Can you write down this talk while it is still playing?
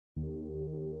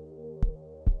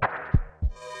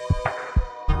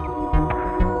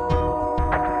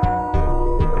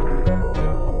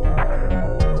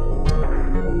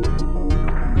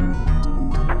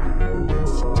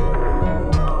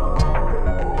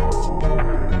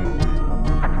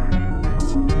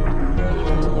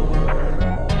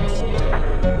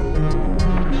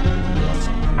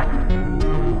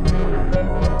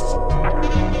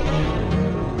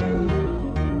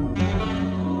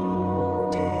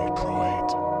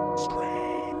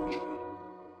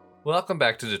Welcome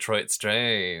back to Detroit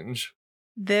Strange.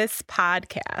 This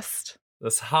podcast.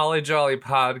 This holly jolly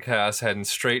podcast heading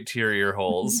straight to your ear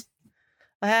holes.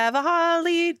 I have a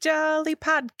holly jolly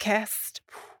podcast.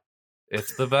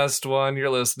 It's the best one you're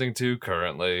listening to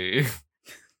currently.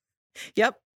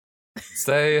 Yep.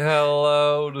 Say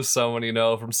hello to someone you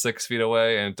know from 6 feet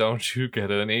away and don't you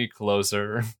get any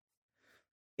closer.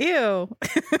 Ew.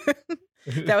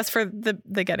 That was for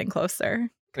the getting closer.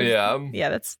 Yeah. Yeah,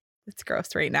 that's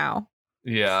gross right now.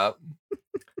 Yeah.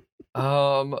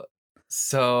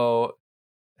 So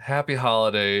happy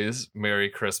holidays, Merry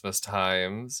Christmas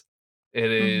times. It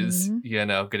is,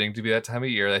 getting to be that time of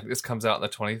year. I think this comes out on the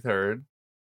 23rd.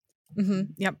 Mm-hmm.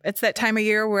 Yep. It's that time of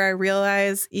year where I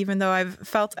realize, even though I've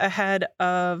felt ahead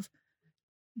of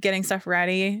getting stuff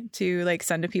ready to like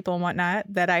send to people and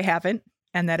whatnot, that I haven't,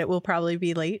 and that it will probably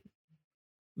be late.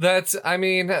 It's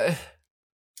the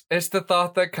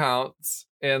thought that counts.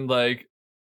 And like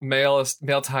mail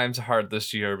times are hard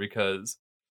this year because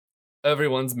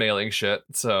everyone's mailing shit.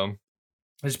 So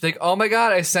I just think, oh my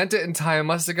god, I sent it in time.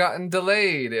 Must have gotten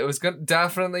delayed. It was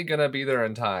definitely gonna be there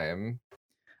in time.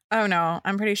 Oh no,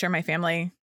 I'm pretty sure my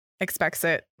family expects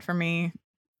it from me.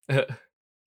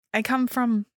 I come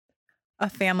from a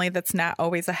family that's not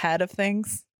always ahead of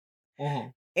things. Mm-hmm.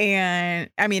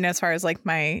 And I mean, as far as like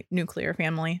my nuclear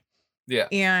family. Yeah.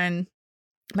 And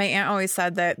my aunt always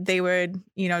said that they would,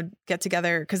 get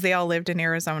together because they all lived in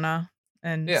Arizona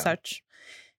and such.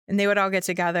 And they would all get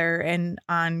together and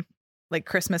on like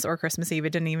Christmas or Christmas Eve,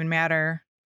 it didn't even matter.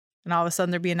 And all of a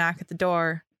sudden there'd be a knock at the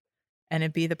door and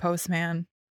it'd be the postman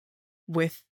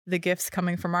with the gifts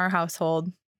coming from our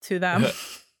household to them.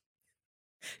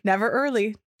 Never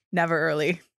early.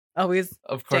 Always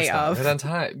of course day not. of. Right on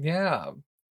time. Yeah.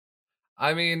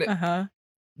 I mean,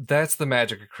 that's the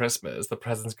magic of Christmas. The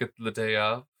presents get the day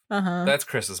of. That's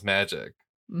Christmas magic.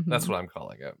 Mm-hmm. That's what I'm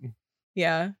calling it.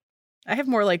 Yeah. I have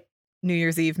more like New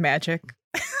Year's Eve magic.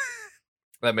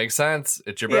 That makes sense.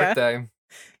 It's your birthday.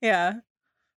 Yeah.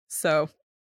 So,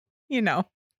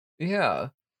 Yeah.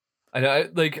 I know,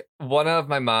 like, one of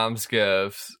my mom's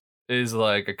gifts is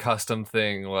like a custom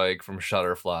thing, like from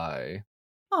Shutterfly.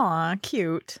 Aw,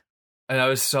 cute. And I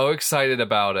was so excited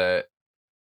about it.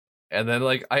 And then,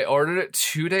 like, I ordered it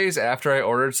 2 days after I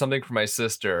ordered something for my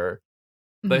sister.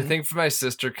 But I think for my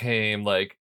sister came,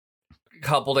 like, a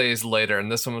couple days later.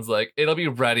 And this one was like, it'll be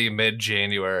ready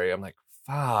mid-January. I'm like,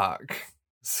 fuck.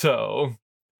 So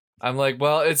I'm like,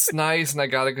 well, it's nice and I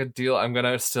got a good deal. I'm going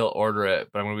to still order it.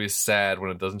 But I'm going to be sad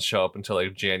when it doesn't show up until,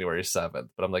 like, January 7th.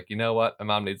 But I'm like, you know what? My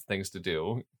mom needs things to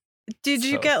do. Did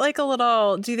you get like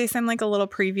do they send like a little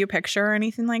preview picture or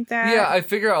anything like that? Yeah, I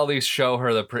figure I'll at least show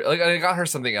her like I got her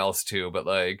something else too, but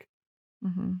like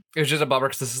it was just a bummer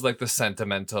because this is like the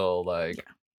sentimental, like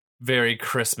very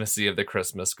Christmassy of the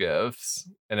Christmas gifts,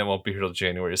 and it won't be here till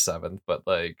January 7th. But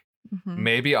like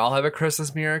maybe I'll have a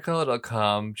Christmas miracle; it'll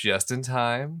come just in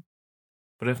time.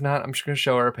 But if not, I'm just gonna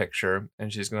show her a picture,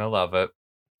 and she's gonna love it.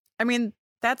 I mean,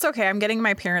 that's okay. I'm getting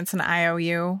my parents an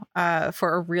IOU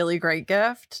for a really great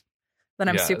gift. That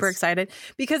I'm super excited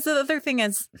because the other thing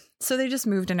is, so they just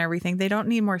moved and everything. They don't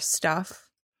need more stuff.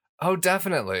 Oh,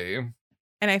 definitely.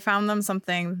 And I found them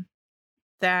something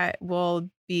that will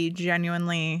be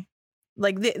genuinely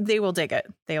like they will dig it.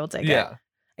 They will dig it.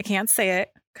 I can't say it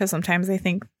because sometimes they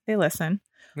think they listen.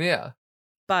 Yeah.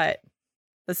 But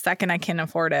the second I can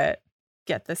afford it,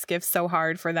 get this gift so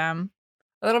hard for them.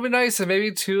 That'll be nice. And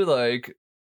maybe too, like,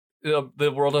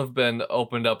 the world have been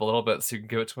opened up a little bit so you can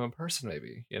give it to them in person,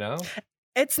 maybe,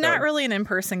 It's not really an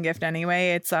in-person gift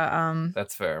anyway. It's a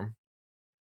That's fair.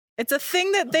 It's a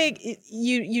thing that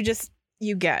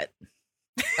you get.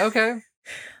 Okay.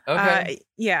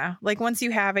 Yeah, like once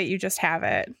you have it, you just have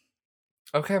it.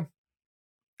 Okay.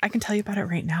 I can tell you about it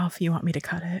right now if you want me to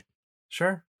cut it.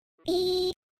 Sure.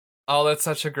 Oh, that's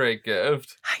such a great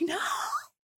gift. I know.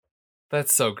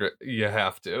 That's so great. You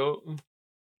have to.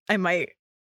 I might.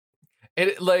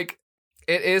 It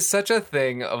is such a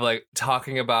thing of like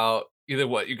talking about either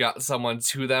what you got someone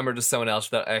to them or just someone else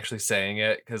without actually saying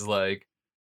it. Because like,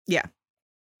 yeah,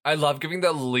 I love giving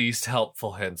the least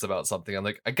helpful hints about something. I'm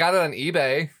like, I got it on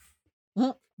eBay.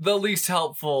 Mm-hmm. The least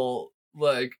helpful,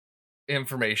 like,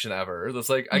 information ever. That's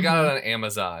like, I got it on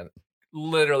Amazon.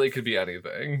 Literally could be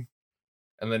anything.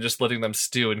 And then just letting them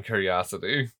stew in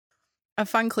curiosity. A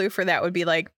fun clue for that would be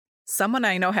like, someone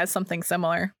I know has something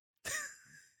similar.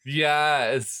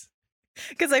 Yes.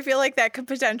 Because I feel like that could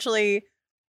potentially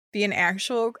be an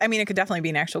actual, I mean, it could definitely be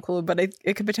an actual clue, but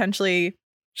it could potentially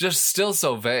just still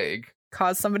so vague.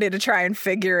 Cause somebody to try and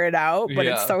figure it out, but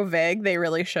it's so vague they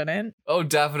really shouldn't. Oh,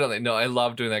 definitely. No, I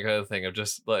love doing that kind of thing of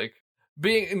just like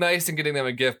being nice and getting them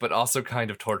a gift, but also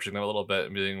kind of torturing them a little bit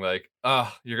and being like,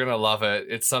 oh, you're going to love it.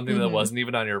 It's something that wasn't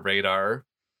even on your radar.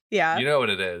 Yeah. You know what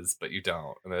it is, but you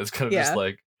don't. And it's kind of just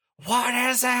like, what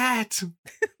is it?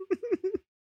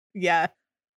 Yeah.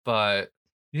 But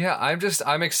yeah,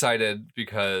 I'm excited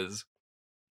because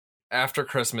after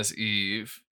Christmas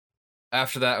Eve,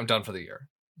 after that, I'm done for the year.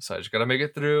 So I just got to make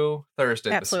it through Thursday.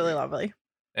 Absolutely lovely.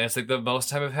 And it's like the most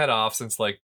time I've had off since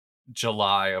like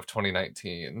July of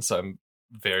 2019. So I'm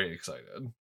very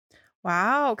excited.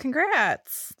 Wow.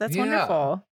 Congrats. That's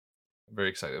wonderful. I'm very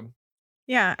excited.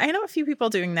 Yeah. I know a few people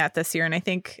doing that this year, and I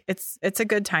think it's a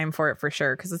good time for it for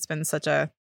sure, because it's been such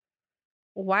a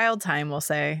wild time, we'll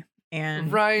say.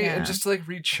 And and just to like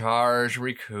recharge,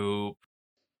 recoup.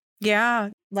 Yeah.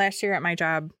 Last year at my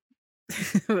job,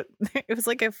 it was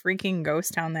like a freaking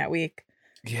ghost town that week.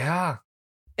 Yeah.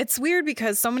 It's weird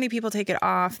because so many people take it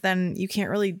off, then you can't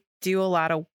really do a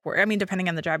lot of work. I mean, depending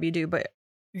on the job you do, but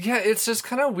yeah, it's just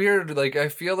kind of weird. Like, I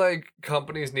feel like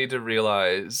companies need to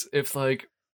realize if like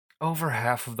over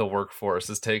half of the workforce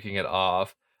is taking it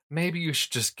off, maybe you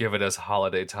should just give it as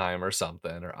holiday time or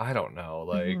something, or I don't know.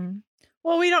 Like,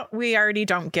 well, we already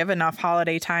don't give enough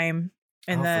holiday time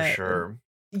in the for sure.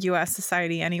 U.S.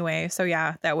 society anyway. So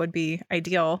yeah, that would be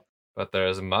ideal. But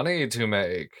there's money to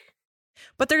make.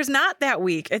 But there's not that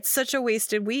week. It's such a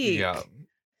wasted week. Yeah.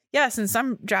 Yes, in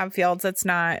some job fields, that's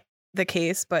not the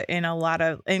case. But in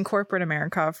corporate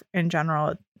America in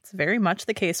general, it's very much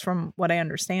the case from what I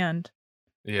understand.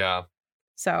 Yeah.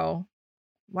 So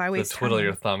why waste the twiddle time?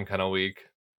 Your thumb kind of week.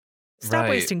 Stop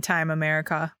wasting time,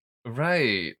 America.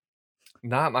 Right.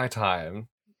 Not my time.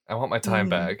 I want my time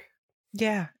back.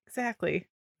 Yeah, exactly.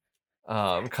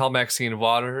 Call Maxine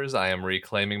Waters. I am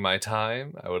reclaiming my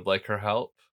time. I would like her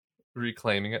help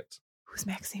reclaiming it. Who's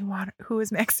Maxine Waters? Who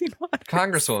is Maxine Waters?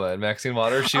 Congresswoman Maxine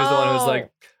Waters. She was the one who was like,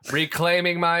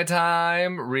 reclaiming my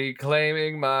time. Like,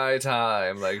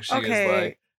 she is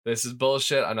like, this is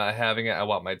bullshit. I'm not having it. I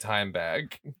want my time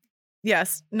back.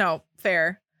 Yes. No,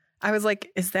 fair. I was like,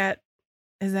 is that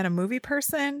a movie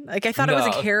person? Like, I thought it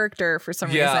was a character for some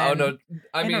reason. Yeah, oh no.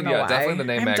 I mean, why. Definitely the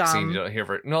name Maxine dumb. You don't hear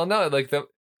very... No, like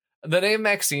the name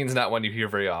Maxine's not one you hear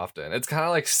very often. It's kind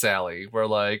of like Sally, where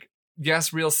like,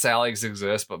 yes, real Sallys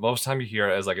exist, but most of the time you hear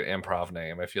it as like an improv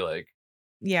name, I feel like.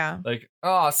 Yeah. Like,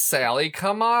 oh, Sally,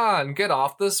 come on, get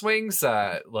off the swing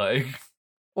set. Like,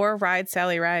 or Ride,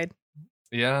 Sally, Ride.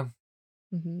 Yeah.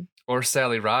 Or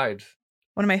Sally Ride.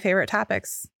 One of my favorite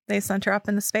topics. They sent her up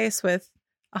into space with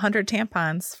 100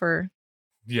 tampons for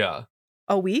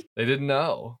a week. They didn't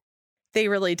know. They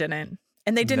really didn't.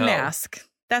 And they didn't ask.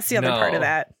 That's the other part of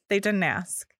that. They didn't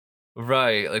ask.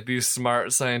 Right. Like, these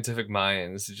smart scientific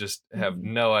minds just have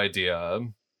no idea.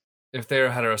 If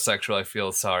they're heterosexual, I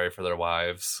feel sorry for their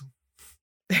wives.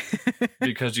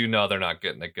 Because they're not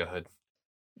getting it good.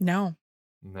 No.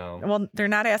 Well, they're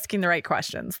not asking the right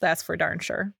questions. That's for darn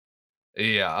sure.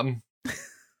 Yeah.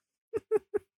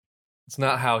 It's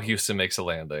not how Houston makes a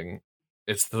landing.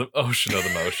 It's the ocean of the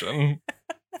motion.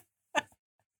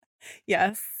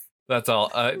 Yes. That's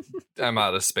all. I'm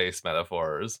out of space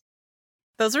metaphors.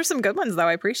 Those are some good ones, though.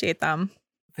 I appreciate them.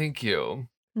 Thank you.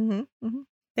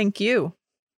 Thank you.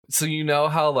 So you know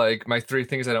how, like, my 3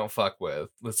 things I don't fuck with.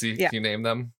 Let's see. Yeah. Can you name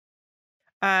them?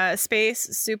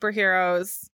 Space,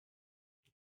 superheroes.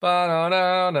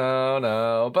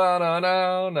 Ba-no-no-no-no.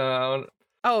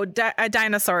 Oh,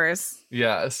 dinosaurs.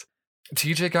 Yes.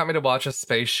 TJ got me to watch a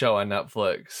space show on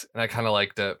Netflix, and I kind of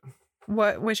liked it.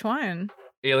 Which one?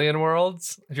 Alien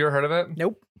Worlds. Have you ever heard of it?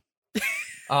 Nope.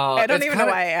 I don't even know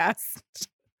why I asked.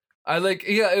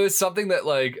 It was something that,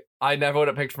 like, I never would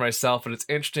have picked for myself, but it's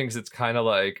interesting because it's kind of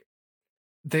like,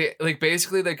 they, like,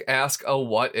 basically, like, ask a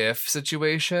what-if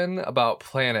situation about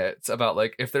planets, about,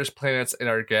 like, if there's planets in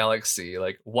our galaxy,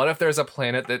 like, what if there's a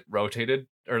planet that rotated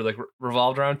or, like,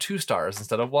 revolved around 2 stars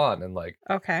instead of 1, and, like,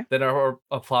 then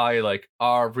apply, like,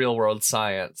 our real-world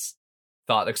science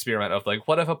thought experiment of, like,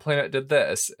 what if a planet did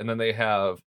this? And then they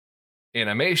have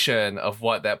animation of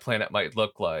what that planet might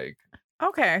look like.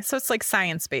 Okay, so it's, like,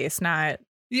 science-based, not...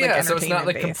 Yeah, so it's not,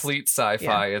 like, complete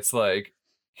sci-fi. Yeah. It's, like,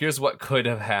 here's what could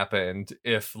have happened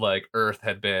if, like, Earth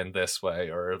had been this way,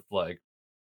 or, like...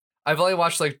 I've only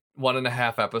watched, like,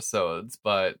 1.5 episodes,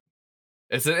 but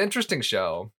It's an interesting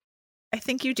show. I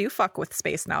think you do fuck with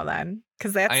space now then.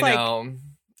 Because that's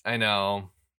I know.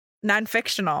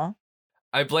 Non-fictional.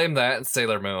 I blame that and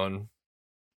Sailor Moon.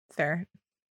 Fair.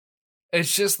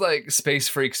 It's just like space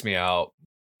freaks me out.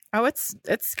 Oh, it's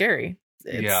scary.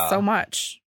 It's so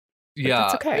much.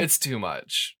 Yeah, okay. It's too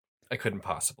much. I couldn't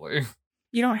possibly.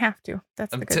 You don't have to.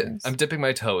 That's the good news. I'm dipping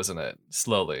my toes in it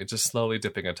slowly, just slowly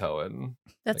dipping a toe in.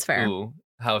 That's fair. Ooh,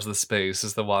 how's the space?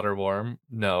 Is the water warm?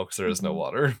 No, because there is no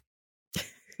water.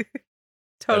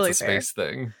 Totally That's a fair. space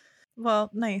thing.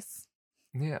 Well, nice.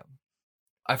 Yeah.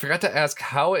 I forgot to ask,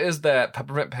 how is that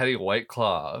Peppermint Patty White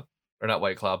Claw, or not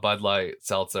White Claw, Bud Light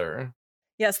seltzer?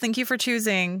 Yes, thank you for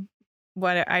choosing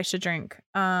what I should drink.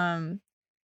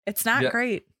 It's not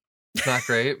great. It's not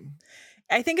great?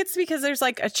 I think it's because there's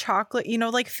like a chocolate,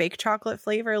 like fake chocolate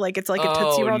flavor. Like it's like a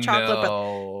Tootsie Roll chocolate,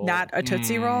 but not a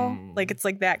Tootsie Roll. Like it's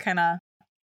like that kind of.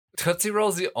 Tootsie Roll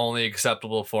is the only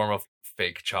acceptable form of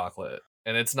fake chocolate.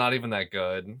 And it's not even that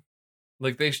good.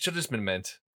 Like, they should have just been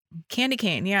mint. Candy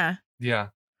cane, yeah. Yeah.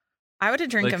 I would have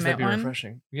drank a mint one.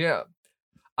 Refreshing. Yeah.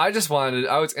 I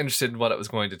was interested in what it was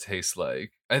going to taste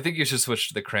like. I think you should switch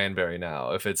to the cranberry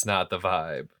now, if it's not the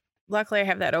vibe. Luckily, I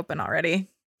have that open already.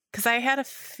 Because I had a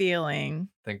feeling.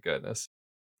 Thank goodness.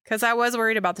 Because I was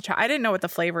worried about the chocolate. I didn't know what the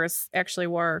flavors actually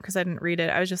were, because I didn't read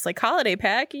it. I was just like, holiday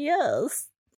pack, yes.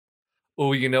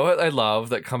 Oh, you know what I love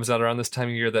that comes out around this time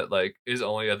of year that like is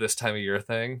only a this time of year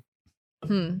thing?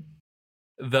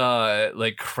 The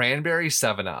like cranberry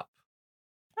 7-Up.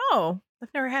 Oh,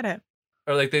 I've never had it.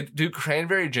 Or like they do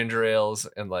cranberry ginger ales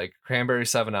and like cranberry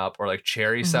 7-Up or like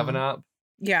cherry 7-Up.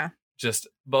 Yeah. Just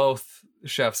both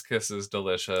chef's kisses,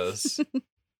 delicious.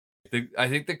 I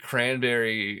think the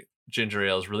cranberry ginger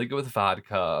ale is really good with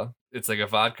vodka. It's like a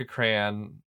vodka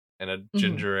cran and a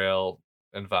ginger ale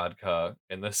and vodka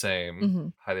in the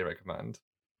same. Highly recommend.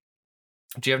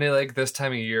 Do you have any like this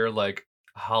time of year like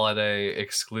holiday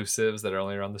exclusives that are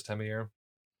only around this time of year?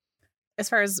 As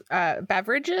far as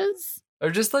beverages? Or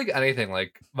just like anything.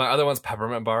 Like my other one's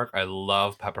peppermint bark. I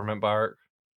love peppermint bark.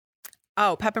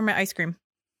 Oh, peppermint ice cream.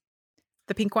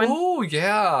 The pink one? Oh,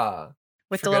 yeah.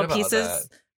 With the little pieces.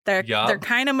 They're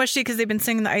kind of mushy because they've been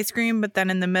singing the ice cream, but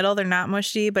then in the middle they're not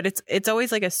mushy. But it's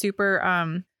always like a super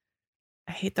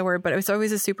I hate the word, but it was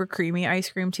always a super creamy ice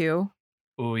cream too.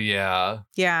 Oh yeah.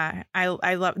 Yeah.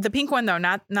 I love the pink one though,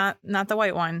 not the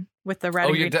white one with the red.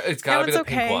 Oh, it's gotta be the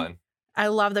pink one. I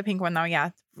love the pink one though, yeah.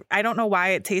 I don't know why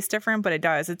it tastes different, but it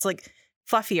does. It's like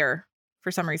fluffier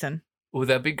for some reason. Would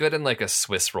that be good in like a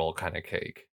Swiss roll kind of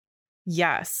cake?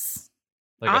 Yes.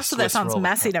 Like also, that sounds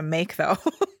messy to make though.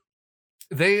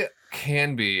 They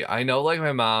can be. I know like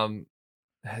my mom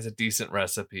has a decent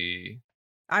recipe.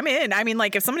 I'm in. I mean,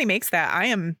 like if somebody makes that, I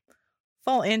am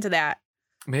full into that.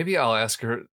 Maybe I'll ask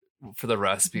her for the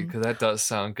recipe because that does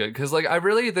sound good. Because like I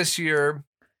really this year,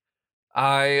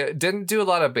 I didn't do a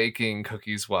lot of baking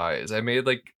cookies wise. I made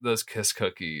like those Kiss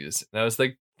cookies. And I was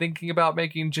like thinking about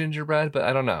making gingerbread, but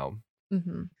I don't know.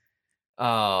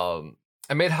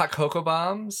 I made hot cocoa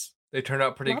bombs. They turned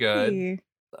out pretty good.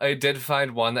 I did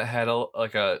find one that had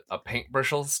a paint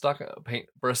bristle stuck in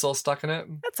it.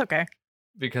 That's okay.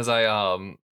 Because I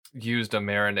used a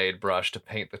marinade brush to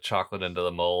paint the chocolate into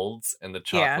the molds, and the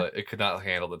chocolate it could not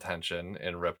handle the tension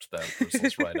and ripped the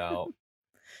bristles right out.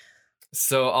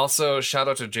 So also shout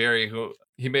out to Jerry who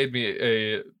he made me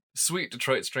a sweet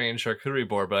Detroit strain charcuterie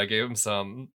board, but I gave him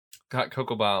some hot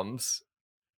cocoa bombs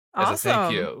as a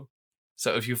thank you.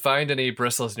 So if you find any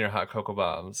bristles in your hot cocoa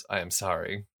bombs, I am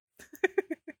sorry.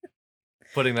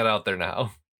 Putting that out there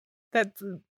now. That's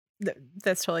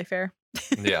totally fair.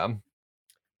 Yeah.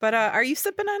 But are you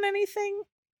sipping on anything?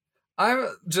 I'm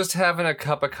just having a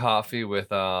cup of coffee with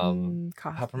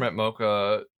peppermint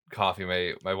mocha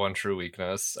coffee, my one true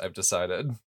weakness, I've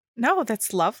decided. No,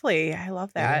 that's lovely. I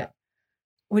love that. Yeah.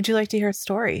 Would you like to hear a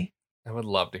story? I would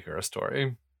love to hear a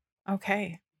story.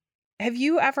 Okay. Have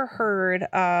you ever heard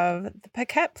of the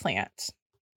Paquette plant?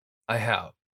 I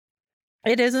have.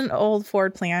 It is an old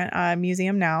Ford plant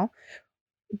museum now,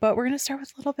 but we're going to start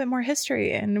with a little bit more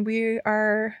history. And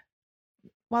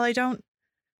while I don't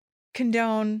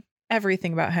condone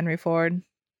everything about Henry Ford,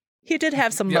 he did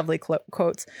have some lovely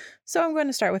quotes. So I'm going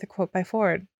to start with a quote by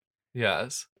Ford.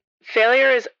 Yes.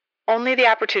 Failure is only the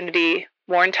opportunity,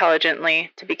 more intelligently,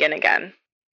 to begin again.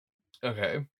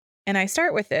 Okay. And I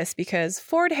start with this because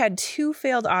Ford had 2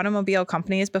 failed automobile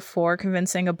companies before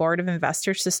convincing a board of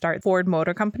investors to start Ford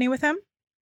Motor Company with him.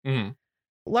 Mm-hmm.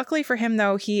 Luckily for him,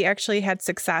 though, he actually had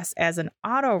success as an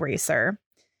auto racer.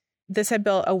 This had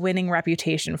built a winning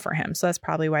reputation for him. So that's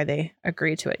probably why they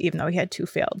agreed to it, even though he had 2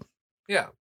 failed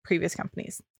previous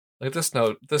companies. Like this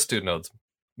dude knows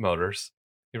motors.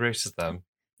 He races them.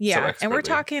 Yeah. So and we're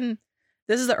talking,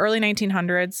 this is the early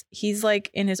 1900s. He's like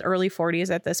in his early 40s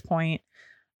at this point,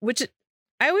 which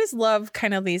I always love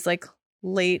kind of these like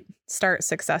late start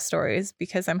success stories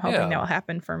because I'm hoping that will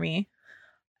happen for me.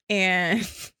 And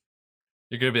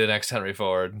you're going to be the next Henry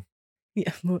Ford.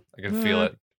 Yeah. I can feel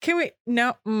it. Can we?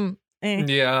 No.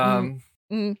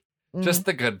 Just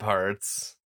the good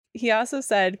parts. He also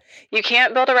said, you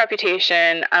can't build a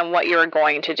reputation on what you're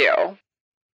going to do.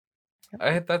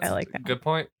 That's I like that. A good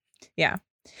point. Yeah.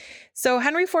 So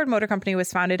Henry Ford Motor Company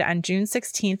was founded on June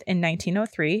 16th in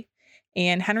 1903,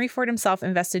 and Henry Ford himself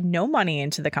invested no money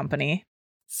into the company.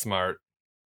 Smart.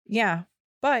 Yeah,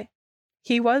 but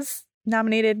he was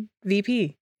nominated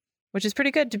VP, which is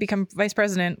pretty good to become vice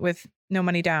president with no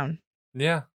money down.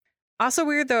 Yeah. Also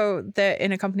weird, though, that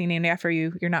in a company named after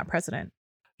you, you're not president.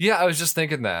 Yeah, I was just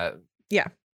thinking that. Yeah.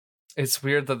 It's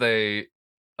weird that they...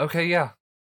 Okay, yeah.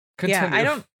 Continue.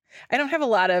 Yeah, I don't have a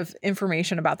lot of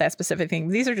information about that specific thing.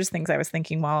 These are just things I was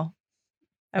thinking while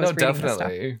I was reading this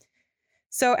stuff.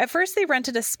 So at first they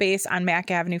rented a space on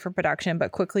Mack Avenue for production,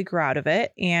 but quickly grew out of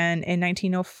it. And in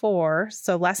 1904,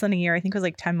 so less than a year, I think it was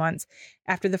like 10 months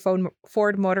after the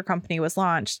Ford Motor Company was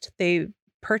launched, they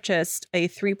purchased a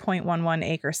 3.11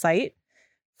 acre site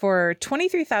for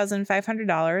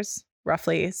 $23,500,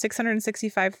 roughly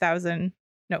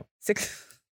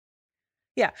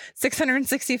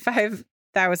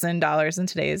 $665,000 in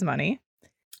today's money.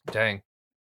 Dang.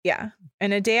 Yeah.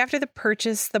 And a day after the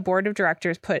purchase, the board of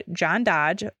directors put John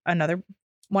Dodge,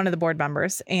 one of the board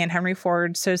members, and Henry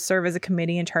Ford to serve as a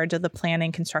committee in charge of the planning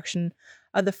and construction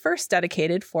of the first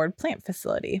dedicated Ford plant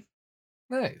facility.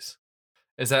 Nice.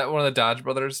 Is that one of the Dodge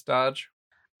brothers, Dodge?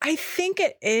 I think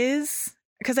it is,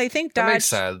 because I think Dodge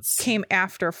came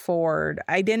after Ford.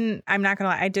 I'm not going to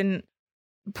lie, I didn't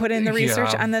put in the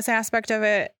research on this aspect of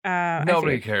it.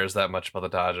 Nobody cares that much about the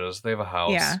Dodges. They have a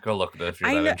house. Yeah. Go look at it if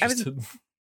you're that interested.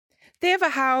 They have a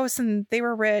house and they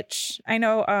were rich. I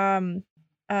know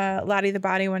Lottie the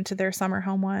Body went to their summer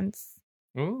home once.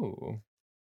 Ooh.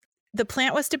 The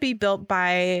plant was to be built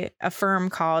by a firm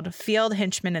called Field,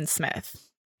 Hinchman and Smith.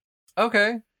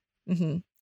 Okay. Mm-hmm.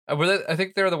 I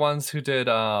think they're the ones who did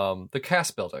the Cass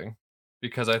building,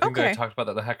 because I think they talked about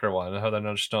that the Hecker one and how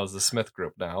they're just known as the Smith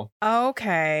Group now.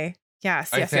 Okay.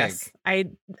 Yes. I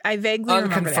vaguely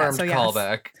remember that. So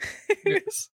callback.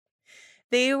 Yes.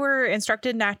 They were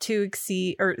instructed not to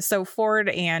exceed, so Ford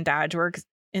and Dodge were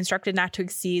instructed not to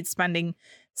exceed spending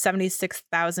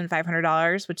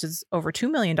 $76,500, which is over $2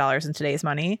 million in today's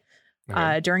money,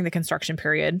 during the construction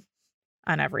period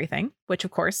on everything, which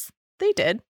of course they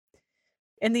did.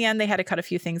 In the end, they had to cut a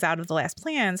few things out of the last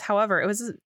plans. However, it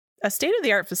was a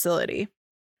state-of-the-art facility.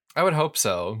 I would hope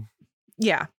so.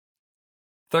 Yeah. If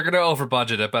they're going to over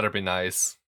budget, it better be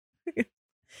nice.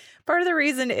 Part of the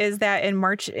reason is that in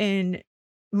March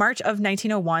of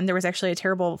 1901, there was actually a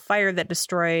terrible fire that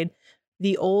destroyed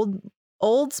the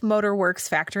Olds Motor Works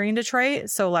factory in Detroit.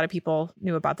 So a lot of people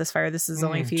knew about this fire. This is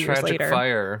only a few years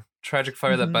later. Tragic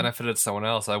fire that benefited someone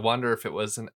else. I wonder if it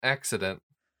was an accident.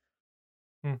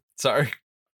 Sorry.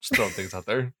 Just throwing things out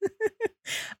there.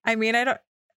 I mean,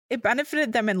 it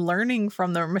benefited them in learning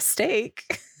from their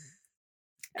mistake.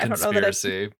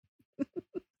 Conspiracy.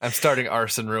 I'm starting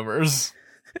arson rumors.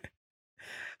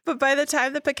 But by the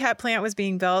time the Paquette plant was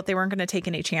being built, they weren't going to take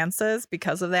any chances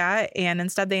because of that. And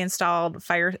instead, they installed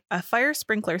a fire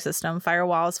sprinkler system,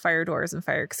 firewalls, fire doors, and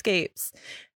fire escapes.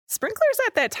 Sprinklers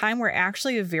at that time were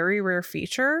actually a very rare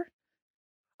feature.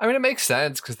 I mean, it makes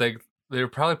sense because they were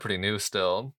probably pretty new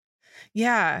still.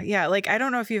 Yeah. Like, I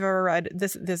don't know if you've ever read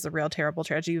this. This is a real terrible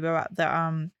tragedy about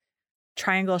the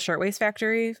Triangle Shirtwaist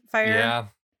Factory fire. Yeah.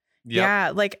 Yep.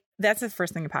 Yeah. Like, that's the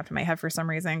first thing that popped in my head for some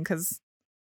reason because.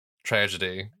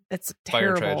 Tragedy. It's a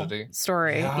terrible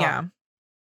story. Yeah.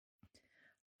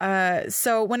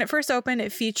 So when it first opened,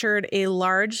 it featured a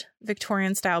large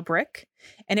Victorian style brick,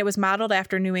 and it was modeled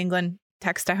after New England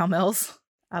textile mills,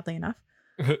 oddly enough.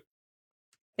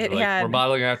 We're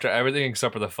modeling after everything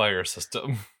except for the fire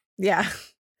system. Yeah.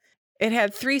 It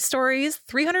had 3 stories,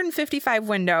 355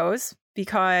 windows,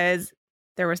 because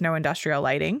there was no industrial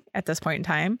lighting at this point in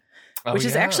time, which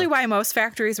is actually why most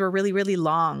factories were really, really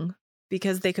long,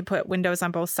 because they could put windows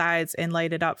on both sides and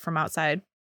light it up from outside.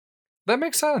 That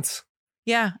makes sense.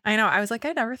 Yeah, I know. I was like,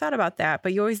 I never thought about that,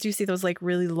 but you always do see those like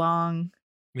really long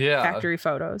factory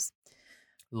photos.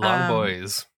 Long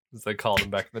boys, as they called them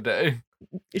back in the day.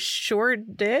 Sure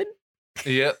did.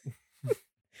 Yep.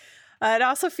 It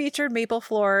also featured maple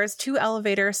floors, 2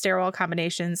 elevator stairwell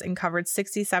combinations, and covered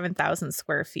 67,000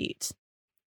 square feet.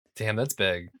 Damn, that's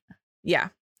big. Yeah.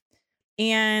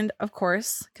 And of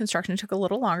course, construction took a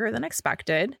little longer than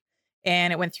expected.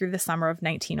 and it went through the summer of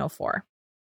 1904.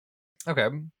 Okay.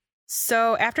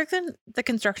 So after the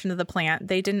construction of the plant,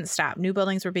 they didn't stop. New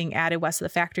buildings were being added west of the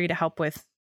factory to help with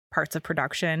parts of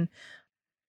production.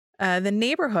 The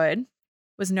neighborhood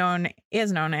is known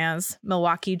as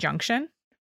Milwaukee Junction,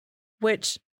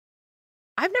 which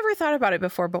I've never thought about it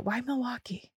before, but why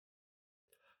Milwaukee?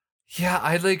 Yeah,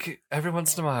 I like every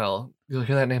once in a while you'll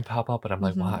hear that name pop up, and I'm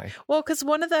like, why? Well, because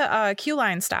one of the Q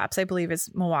line stops, I believe, is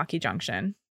Milwaukee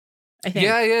Junction. I think.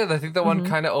 Yeah. I think the one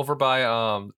kind of over by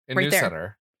in right New there.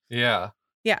 Center. Yeah.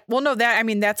 Yeah. Well, no,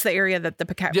 that's the area that the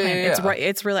Paquette plant. Yeah. It's right.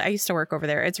 It's really. I used to work over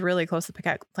there. It's really close to the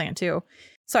Paquette plant too.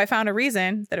 So I found a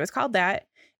reason that it was called that.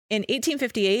 In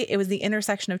 1858, it was the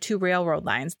intersection of two railroad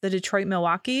lines: the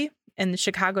Detroit-Milwaukee and the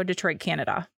Chicago-Detroit,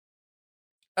 Canada.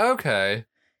 Okay.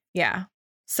 Yeah.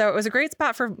 So it was a great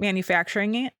spot for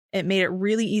manufacturing it. It made it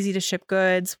really easy to ship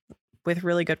goods with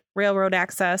really good railroad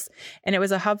access. And it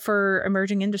was a hub for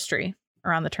emerging industry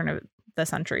around the turn of the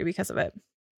century because of it.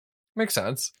 Makes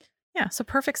sense. Yeah. So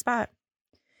perfect spot.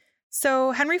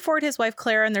 So Henry Ford, his wife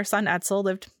Clara, and their son Edsel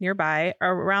lived nearby.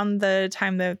 Around the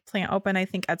time the plant opened, I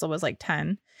think Edsel was like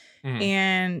 10. Mm-hmm.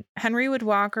 And Henry would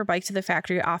walk or bike to the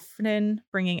factory, often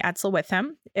bringing Edsel with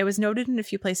him. It was noted in a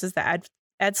few places that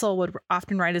Edsel would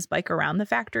often ride his bike around the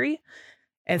factory,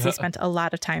 as he spent a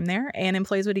lot of time there. And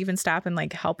employees would even stop and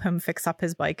like help him fix up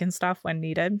his bike and stuff when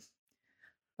needed.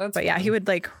 But yeah, he would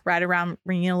like ride around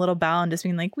ringing a little bell and just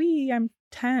being like, I'm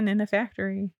 10 in a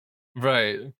factory.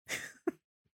 Right.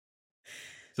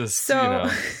 Just,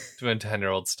 doing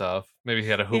 10-year-old stuff. Maybe he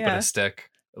had a hoop and a stick.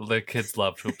 The kids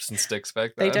loved hoops and sticks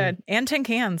back then. They did. And tin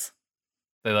cans.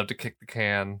 They loved to kick the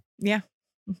can. Yeah.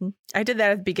 Mm-hmm. I did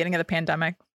that at the beginning of the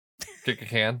pandemic. Kick a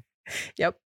can?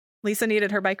 Yep. Lisa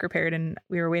needed her bike repaired and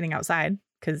we were waiting outside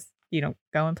because you don't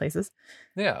go in places.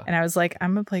 Yeah. And I was like,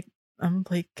 I'm gonna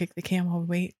play kick the can while we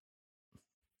wait.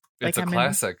 It's like a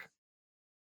classic.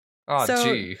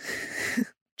 Gee.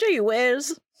 Gee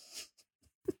whiz.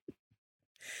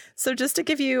 So just to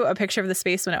give you a picture of the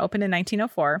space when it opened in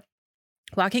 1904,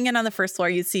 walking in on the first floor,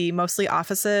 you'd see mostly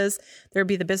offices. There'd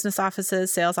be the business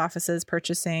offices, sales offices,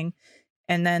 purchasing,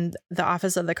 and then the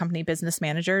office of the company business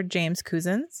manager, James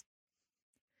Couzens.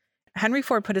 Henry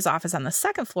Ford put his office on the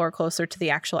second floor closer to the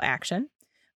actual action,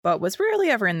 but was rarely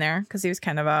ever in there because he was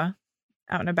kind of a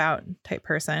out and about type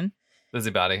person.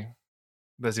 Busybody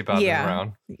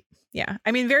around. Yeah.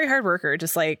 I mean, very hard worker,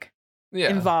 just like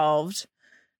involved.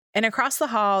 And across the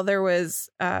hall, there was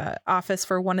an office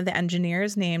for one of the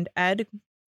engineers named Ed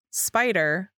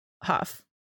Spider Huff.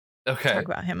 Okay. We'll talk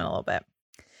about him in a little bit.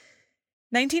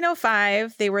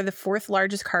 1905, they were the fourth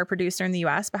largest car producer in the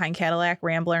U.S. behind Cadillac,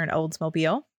 Rambler, and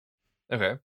Oldsmobile.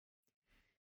 Okay.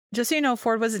 Just so you know,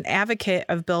 Ford was an advocate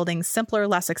of building simpler,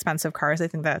 less expensive cars. I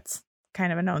think that's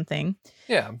kind of a known thing.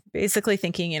 Yeah. Basically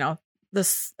thinking, the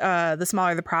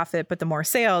smaller the profit, but the more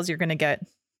sales, you're going to get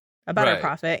a better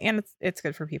profit, and it's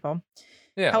good for people.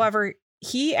 Yeah. However,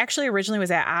 he actually originally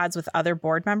was at odds with other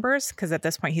board members because at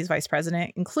this point he's vice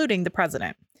president, including the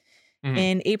president. Mm-hmm.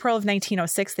 In April of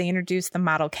 1906, they introduced the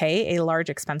Model K, a large,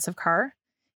 expensive car.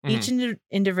 Mm-hmm. Each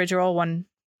individual one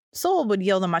sold would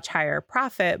yield a much higher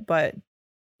profit, but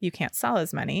you can't sell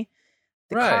as many.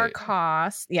 The car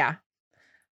cost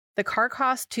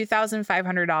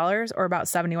 $2,500 or about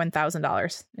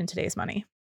 $71,000 in today's money.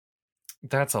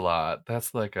 That's a lot.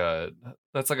 That's like a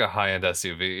high-end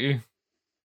SUV.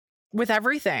 With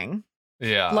everything.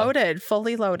 Yeah. Loaded,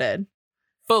 fully loaded.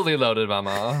 Fully loaded,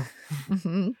 mama.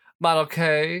 Mm-hmm. Model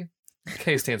K.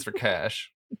 K stands for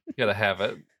cash. You gotta have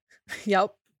it.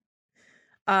 Yep.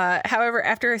 However,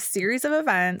 after a series of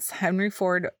events, Henry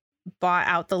Ford bought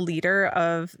out the leader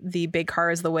of the big car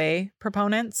is the way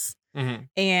proponents,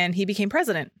 and he became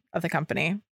president of the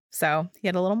company. So he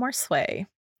had a little more sway.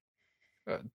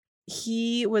 Good.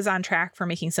 He was on track for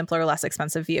making simpler, less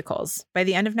expensive vehicles. By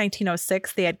the end of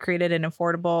 1906, they had created an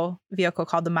affordable vehicle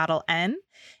called the Model N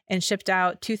and shipped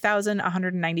out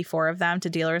 2,194 of them to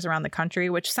dealers around the country,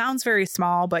 which sounds very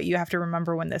small, but you have to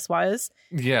remember when this was.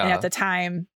 Yeah. And at the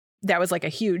time, that was like a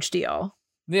huge deal.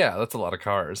 Yeah, that's a lot of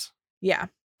cars. Yeah.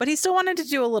 But he still wanted to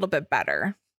do a little bit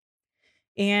better.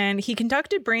 And he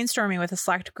conducted brainstorming with a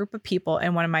select group of people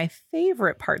in one of my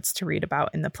favorite parts to read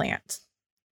about in the plant.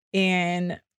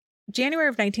 In January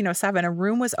of 1907, a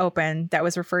room was opened that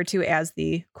was referred to as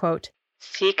the, quote,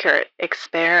 secret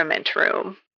experiment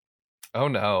room. Oh,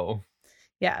 no.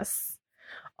 Yes.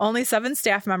 Only 7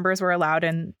 staff members were allowed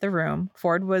in the room.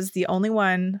 Ford was the only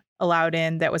one allowed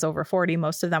in that was over 40.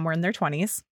 Most of them were in their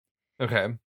 20s. Okay.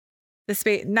 The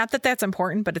space, not that that's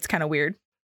important, but it's kind of weird.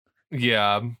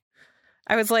 Yeah.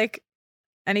 I was like,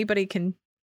 anybody can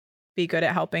be good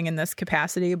at helping in this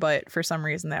capacity, but for some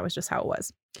reason that was just how it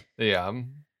was. Yeah.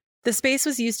 The space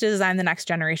was used to design the next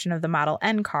generation of the Model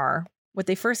N car. What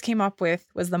they first came up with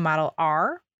was the Model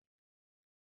R,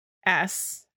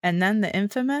 S, and then the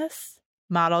infamous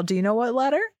Model, do you know what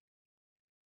letter?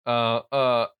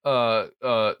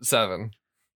 7.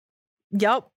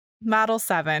 Yep. Model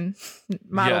 7.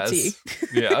 Model yes. T.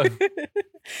 Yeah. I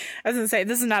was going to say,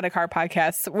 this is not a car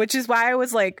podcast, which is why I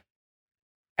was like,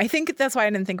 I think that's why I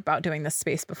didn't think about doing this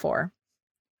space before.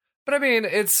 But I mean,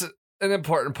 it's an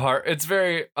important part. It's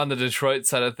very on the Detroit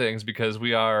side of things because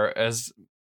we are, as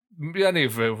many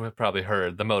of you have probably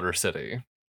heard, the Motor City.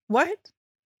 What?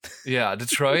 Yeah,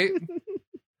 Detroit.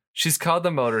 She's called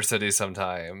the Motor City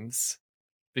sometimes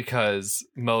because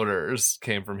motors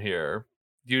came from here,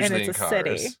 usually in cars.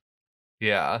 City.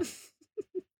 Yeah.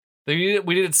 We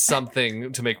needed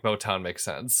something to make Motown make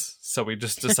sense. So we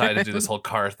just decided to do this whole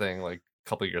car thing like a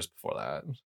couple of years before that.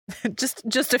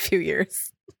 just a few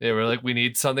years. Yeah, we're like, we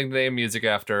need something to name music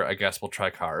after. I guess we'll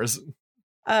try cars.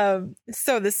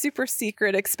 So the super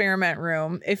secret experiment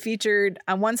room, it featured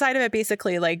on one side of it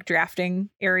basically like drafting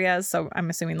areas. So I'm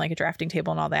assuming like a drafting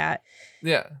table and all that.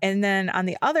 Yeah. And then on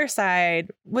the other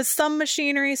side was some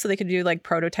machinery so they could do like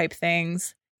prototype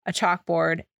things, a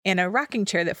chalkboard, and a rocking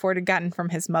chair that Ford had gotten from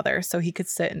his mother so he could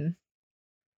sit and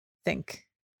think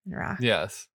and rock.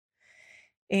 Yes.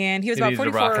 And he was about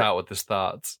 44. To rock out with his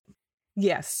thoughts.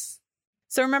 Yes.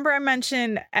 So remember I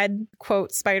mentioned Ed,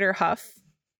 quote, Spider Huff?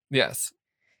 Yes.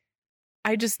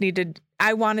 I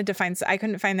wanted to find, I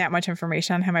couldn't find that much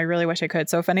information on him. I really wish I could.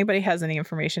 So if anybody has any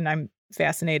information, I'm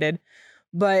fascinated.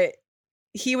 But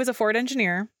he was a Ford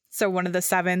engineer. So one of the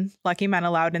 7 lucky men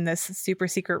allowed in this super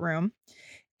secret room.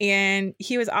 And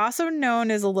he was also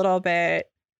known as a little bit,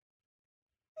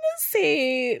 let's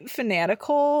say,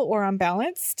 fanatical or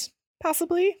unbalanced,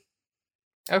 possibly.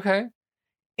 Okay.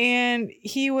 And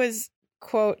he was,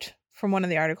 quote, from one of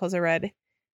the articles I read,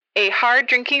 a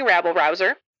hard-drinking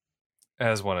rabble-rouser.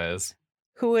 As one is.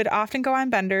 Who would often go on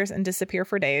benders and disappear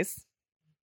for days.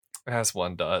 As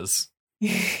one does.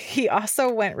 He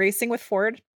also went racing with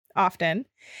Ford often.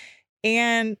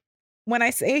 And when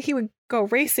I say he would go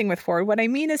racing with Ford, what I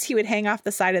mean is he would hang off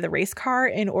the side of the race car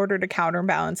in order to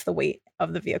counterbalance the weight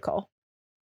of the vehicle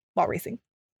while racing.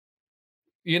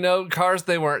 You know, cars,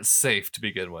 they weren't safe to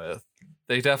begin with.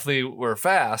 They definitely were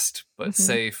fast, but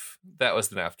safe. That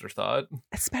was an afterthought.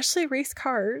 Especially race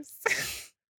cars.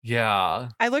 Yeah.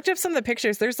 I looked up some of the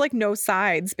pictures. There's like no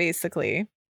sides, basically.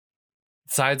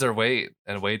 Sides are weight,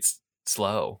 and weight's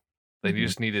slow. They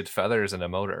just needed feathers and a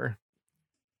motor.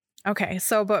 Okay,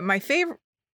 so, but my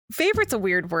favorite's a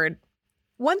weird word.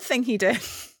 One thing he did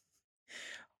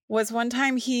was one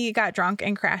time he got drunk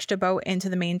and crashed a boat into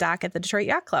the main dock at the Detroit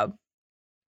Yacht Club.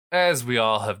 As we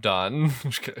all have done.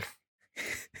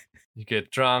 You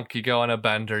get drunk, you go on a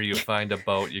bender, you find a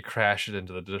boat, you crash it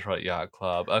into the Detroit Yacht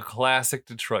Club. A classic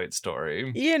Detroit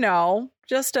story. You know,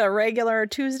 just a regular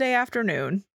Tuesday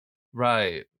afternoon.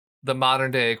 Right. The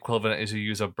modern day equivalent is you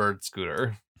use a bird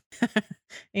scooter.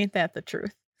 Ain't that the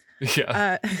truth?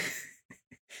 Yeah.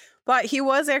 But he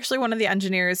was actually one of the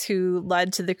engineers who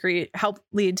helped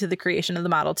lead to the creation of the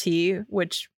Model T,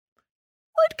 which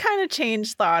would kind of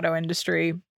change the auto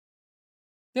industry.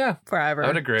 Yeah. Forever. I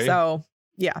would agree. So,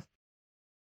 yeah.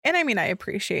 And I mean, I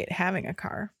appreciate having a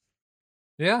car.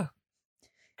 Yeah.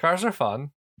 Cars are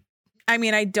fun. I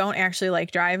mean, I don't actually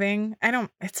like driving.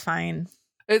 It's fine.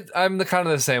 I'm kind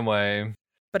of the same way.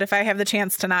 But if I have the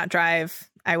chance to not drive,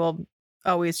 I will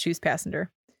always choose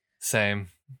passenger. Same.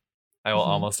 I will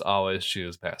almost always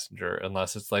choose passenger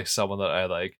unless it's like someone that I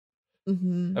like.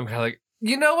 I'm kind of like,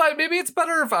 you know what? Maybe it's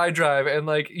better if I drive. And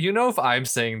like, you know, if I'm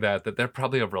saying that they're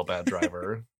probably a real bad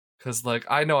driver. Because like,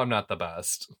 I know I'm not the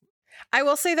best. I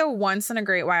will say though, once in a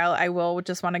great while, I will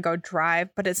just want to go drive,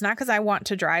 but it's not because I want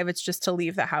to drive. It's just to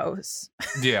leave the house.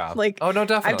 Yeah. Like, oh no,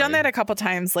 definitely. I've done that a couple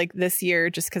times like this year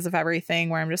just because of everything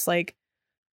where I'm just like,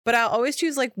 but I'll always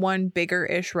choose like one bigger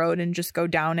ish road and just go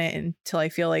down it until I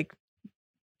feel like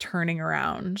turning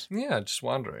around. Yeah. Just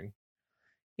wandering.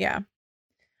 Yeah.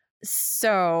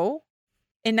 So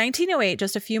in 1908,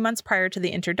 just a few months prior to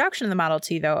the introduction of the Model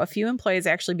T, though, a few employees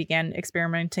actually began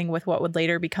experimenting with what would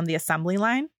later become the assembly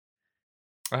line.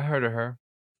 I heard of her.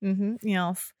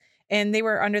 Yes. And they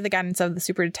were under the guidance of the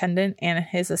superintendent and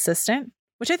his assistant,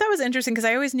 which I thought was interesting because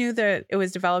I always knew that it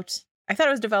was developed. I thought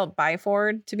it was developed by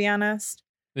Ford, to be honest.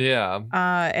 Yeah.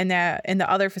 And that in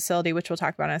the other facility, which we'll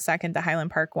talk about in a second, the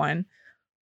Highland Park one.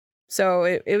 So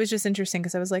it was just interesting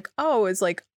because I was like, oh, it's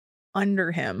like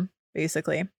under him,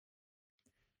 basically.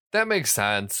 That makes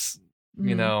sense.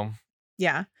 You know.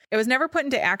 Yeah. It was never put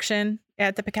into action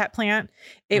at the Paquette plant.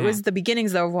 It was the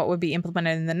beginnings, though, of what would be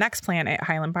implemented in the next plant at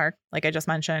Highland Park, like I just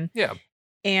mentioned. Yeah.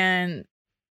 And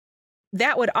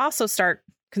that would also start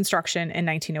construction in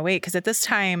 1908, because at this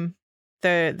time,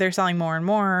 they're selling more and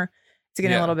more. It's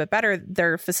getting a little bit better.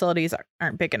 Their facilities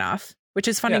aren't big enough, which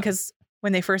is funny because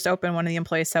when they first opened, one of the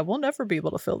employees said, we'll never be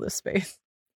able to fill this space.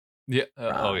 Yeah.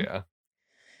 Yeah.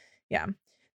 Yeah.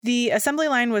 The assembly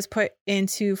line was put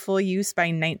into full use by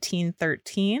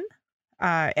 1913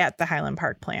 at the Highland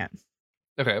Park plant.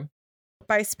 Okay.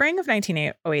 By spring of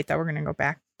 1908, though, we're going to go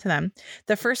back to them.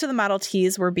 The first of the Model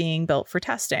Ts were being built for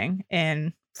testing,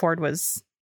 and Ford was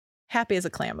happy as a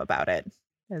clam about it,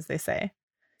 as they say.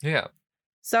 Yeah.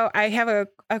 So I have a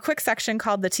quick section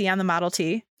called the tea on the Model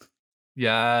T.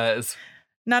 Yes.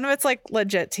 None of it's like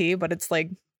legit tea, but it's like,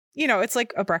 it's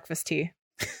like a breakfast tea.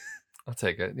 I'll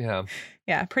take it. Yeah.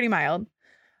 Yeah, pretty mild.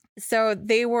 So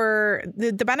they were,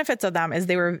 the benefits of them is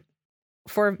they were,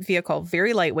 for vehicle,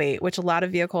 very lightweight, which a lot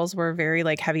of vehicles were very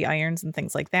like heavy irons and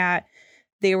things like that.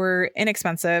 They were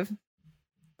inexpensive.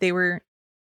 They were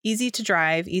easy to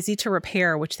drive, easy to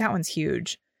repair, which that one's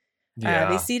huge. Yeah.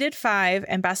 They seated 5,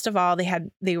 and best of all,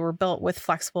 they were built with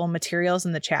flexible materials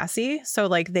in the chassis, so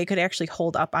like they could actually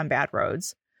hold up on bad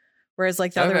roads. Whereas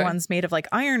like the other ones made of like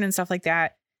iron and stuff like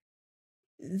that,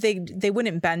 they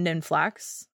wouldn't bend and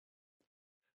flex.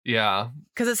 Yeah.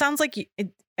 Because it sounds like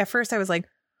at first I was like,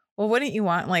 well, wouldn't you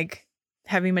want like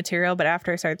heavy material? But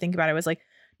after I started thinking about it, I was like,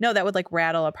 no, that would like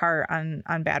rattle apart on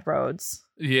bad roads.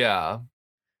 Yeah.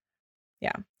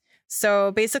 Yeah.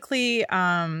 So basically,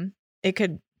 it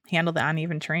could handle the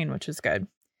uneven terrain, which is good.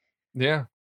 Yeah.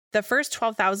 The first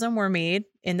 12,000 were made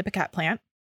in the Paquette plant.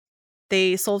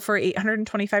 They sold for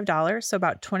 $825, so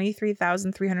about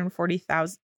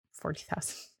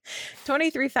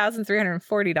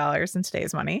 $23,340 in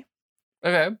today's money.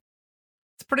 Okay.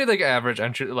 It's a pretty like average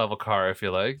entry level car, I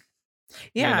feel like.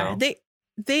 Yeah.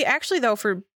 They actually, though,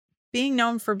 for being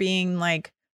known for being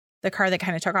like the car that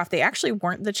kind of took off, they actually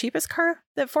weren't the cheapest car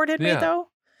that Ford had made, though.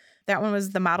 That one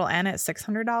was the Model N at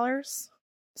 $600.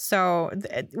 So,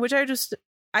 which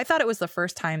I thought it was the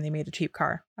first time they made a cheap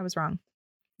car. I was wrong.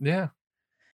 Yeah.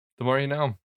 The more you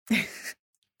know.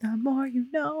 The more you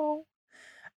know.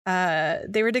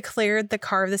 They were declared the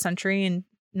car of the century in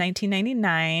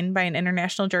 1999 by an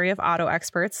international jury of auto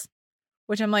experts,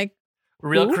 which I'm like,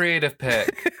 real creative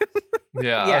pick.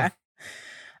 Yeah. Yeah.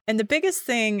 And the biggest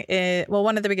thing is,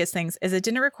 one of the biggest things is it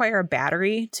didn't require a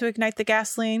battery to ignite the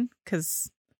gasoline, because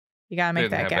you got to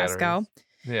make that gas go.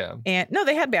 Yeah. And no,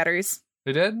 they had batteries.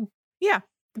 They did? Yeah.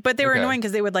 But they were annoying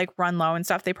because they would like run low and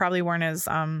stuff. They probably weren't as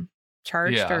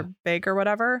charged or big or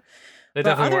whatever. They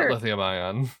definitely weren't lithium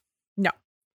ion. No.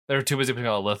 They were too busy putting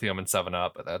out lithium and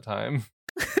 7-Up at that time.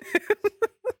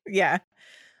 Yeah.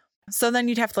 So then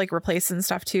you'd have to like replace and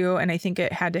stuff too. And I think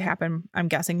it had to happen, I'm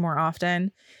guessing, more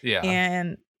often. Yeah.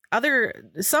 And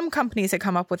some companies had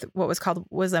come up with what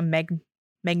was a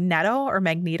magneto or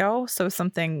magneto. So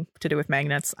something to do with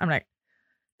magnets. I'm like,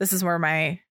 this is where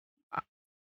my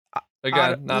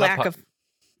lack of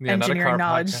engineering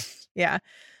knowledge. Yeah.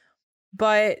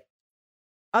 But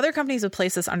other companies would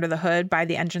place this under the hood by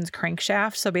the engine's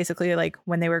crankshaft. So basically, like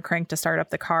when they were cranked to start up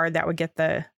the car, that would get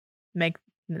the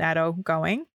magneto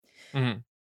going. Mm-hmm.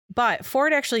 But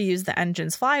Ford actually used the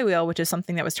engine's flywheel, which is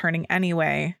something that was turning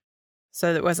anyway.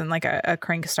 So it wasn't like a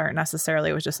crank start necessarily.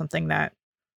 It was just something that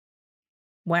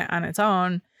went on its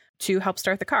own to help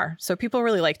start the car. So people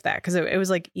really liked that because it was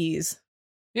like ease.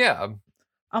 Yeah.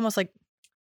 Almost like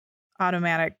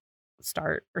automatic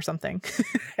start or something.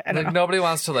 Like nobody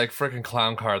wants to like freaking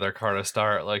clown car their car to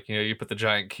start. Like, you put the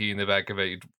giant key in the back of it,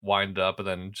 you wind it up, and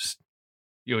then just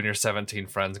you and your 17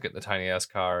 friends get in the tiny ass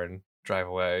car and drive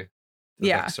away to the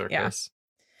next circus.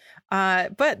 Yeah.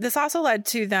 But this also led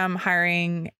to them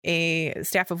hiring a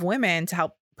staff of women to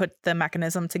help put the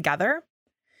mechanism together.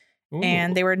 Ooh.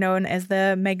 And they were known as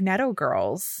the Magneto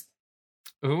Girls.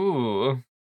 Ooh.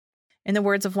 In the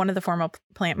words of one of the former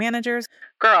plant managers,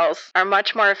 girls are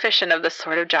much more efficient of this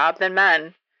sort of job than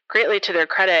men. Greatly to their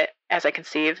credit, as I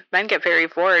conceive, men get very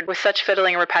bored with such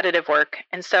fiddling and repetitive work,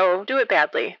 and so do it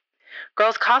badly.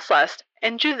 Girls cost less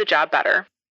and do the job better.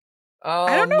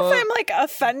 I don't know if I'm like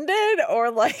offended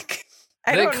or like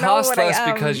I don't know. They cost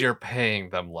less because you're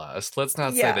paying them less. Let's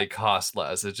not say they cost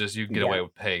less. It's just you can get away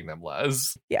with paying them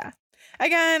less. Yeah.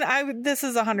 Again, this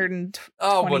is 120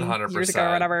 100% years ago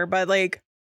or whatever, but like,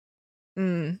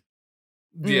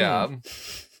 yeah,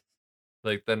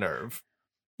 like the nerve.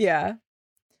 Yeah.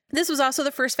 This was also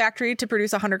the first factory to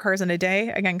produce 100 cars in a day.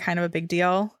 Again, kind of a big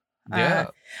deal. Yeah.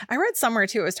 I read somewhere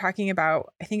too, it was talking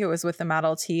about, I think it was with the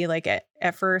Model T, like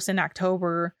at first in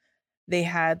October, they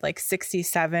had like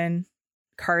 67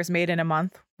 cars made in a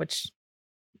month, which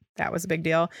that was a big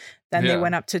deal. Then they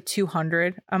went up to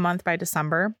 200 a month by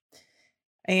December.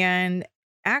 And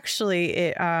actually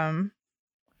it, oh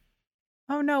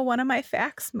no, one of my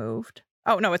facts moved.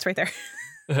 Oh no, it's right there.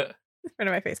 In front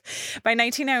of my face. By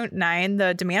 1909,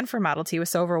 the demand for Model T was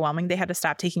so overwhelming, they had to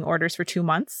stop taking orders for 2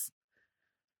 months.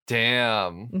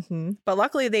 Damn. Mm-hmm. But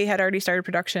luckily, they had already started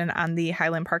production on the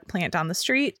Highland Park plant down the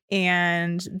street,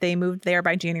 and they moved there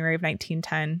by January of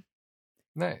 1910.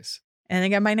 Nice. And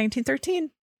again, by 1913,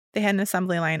 they had an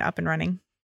assembly line up and running.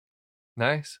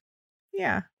 Nice.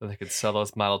 Yeah. So they could sell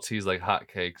those Model Ts like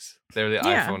hotcakes. They were the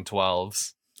iPhone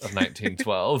 12s of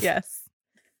 1912. Yes.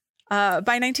 By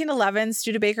 1911,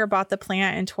 Studebaker bought the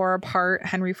plant and tore apart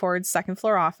Henry Ford's second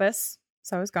floor office.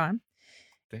 So it was gone.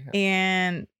 Damn.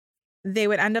 And they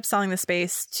would end up selling the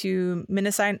space to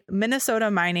Minnesota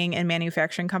Mining and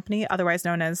Manufacturing Company, otherwise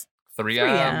known as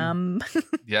 3M.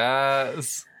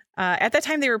 Yes. At that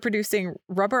time, they were producing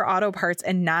rubber auto parts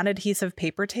and non-adhesive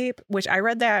paper tape, which I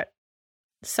read that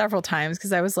several times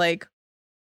because I was like,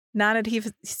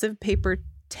 non-adhesive paper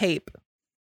tape.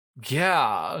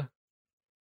 Yeah.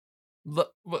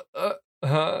 What? What?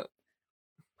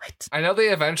 I know they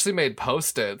eventually made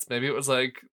Post-its. Maybe it was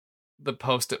like the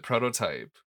Post-it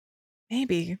prototype.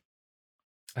 Maybe.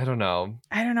 I don't know.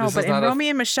 But in Romy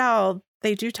and Michelle,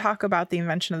 they do talk about the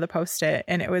invention of the Post-it,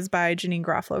 and it was by Janine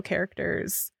Garofalo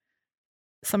characters.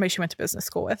 Somebody she went to business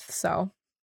school with, so.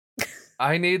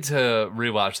 I need to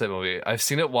rewatch that movie. I've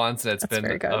seen it once, and it's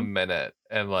been a minute,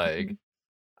 and like,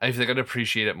 I feel like I'd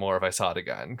appreciate it more if I saw it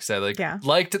again, because I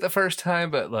liked it the first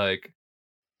time, but like,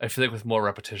 I feel like with more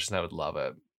repetition, I would love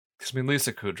it. Because I mean,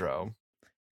 Lisa Kudrow,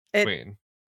 Queen.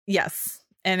 Yes,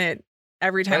 and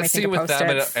every time I think of Post-its. That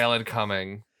scene with them and Alan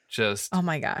Cumming, just. Oh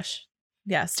my gosh.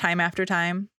 Yes, time after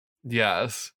time.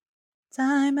 Yes.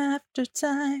 Time after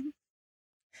time.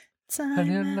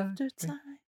 Time after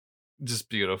time. Just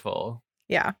beautiful.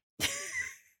 Yeah.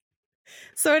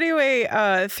 So anyway,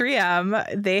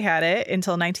 3M, they had it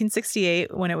until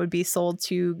 1968 when it would be sold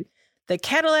to the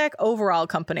Cadillac Overall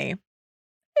Company,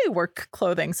 a work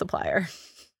clothing supplier.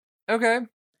 Okay.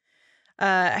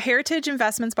 Heritage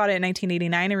Investments bought it in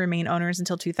 1989 and remained owners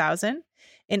until 2000.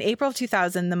 In April of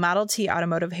 2000, the Model T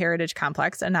Automotive Heritage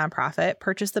Complex, a nonprofit,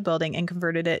 purchased the building and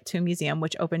converted it to a museum,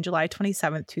 which opened July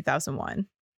 27th, 2001.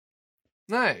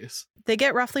 Nice. They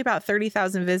get roughly about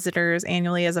 30,000 visitors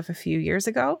annually as of a few years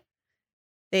ago.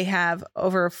 They have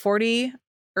over 40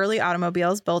 early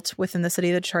automobiles built within the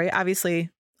city of Detroit. Obviously,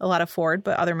 a lot of Ford,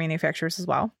 but other manufacturers as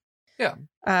well. Yeah.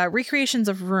 Recreations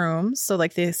of rooms, so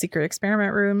like the Secret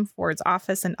Experiment Room, Ford's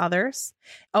office, and others.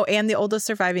 Oh, and the oldest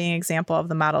surviving example of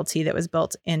the Model T that was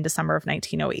built in December of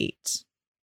 1908.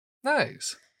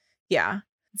 Nice. Yeah.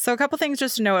 So a couple things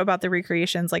just to note about the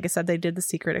recreations. Like I said, they did the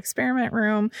Secret Experiment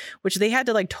Room, which they had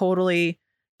to like totally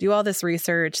do all this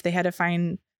research. They had to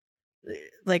find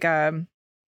they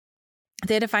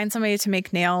had to find somebody to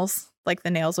make nails, like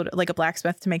the nails would, like a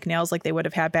blacksmith to make nails like they would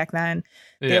have had back then.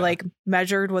 Yeah. They like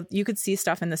measured what you could see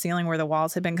stuff in the ceiling where the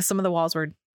walls had been, because some of the walls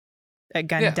were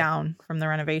again down from the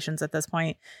renovations at this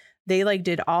point. They like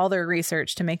did all their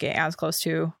research to make it as close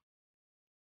to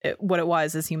what it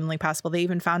was as humanly possible. They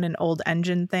even found an old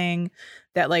engine thing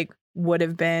that like would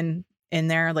have been in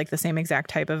there, like the same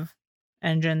exact type of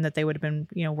engine that they would have been,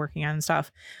 working on and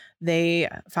stuff. They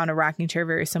found a rocking chair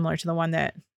very similar to the one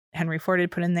that Henry Ford had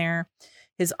put in there.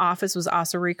 His office was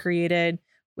also recreated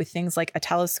with things like a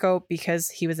telescope because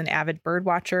he was an avid bird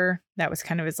watcher. That was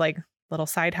kind of his like little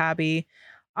side hobby.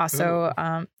 Also,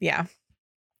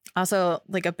 also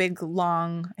like a big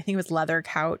long, I think it was leather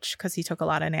couch because he took a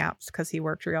lot of naps because he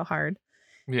worked real hard.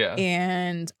 Yeah.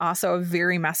 And also a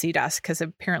very messy desk because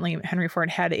apparently Henry Ford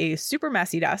had a super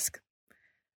messy desk.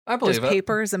 I believe Just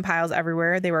papers and piles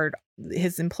everywhere.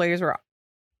 His employers were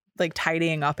like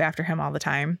tidying up after him all the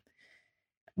time.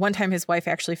 One time his wife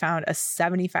actually found a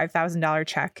 $75,000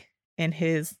 check in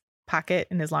his pocket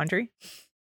in his laundry.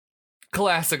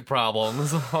 Classic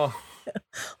problems.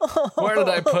 Where did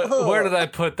I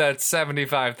put that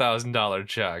 $75,000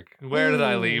 check? Where did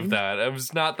I leave that? It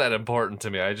was not that important to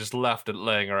me. I just left it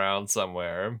laying around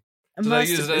somewhere. Did I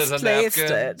use it as a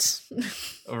napkin?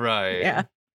 Right. Yeah.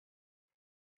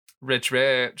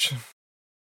 Rich.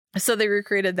 So they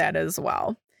recreated that as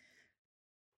well.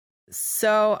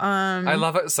 So I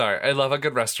love it. Sorry, I love a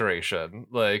good restoration.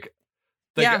 They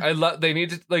need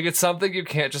to, like, it's something you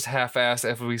can't just half-ass.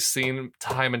 If we've seen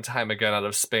time and time again out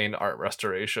of Spain art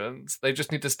restorations, they just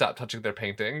need to stop touching their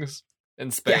paintings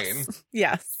in Spain.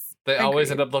 Yes. They always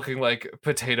end up looking like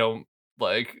potato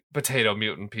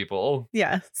mutant people.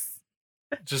 Yes.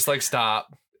 Just like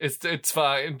stop. It's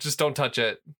fine. Just don't touch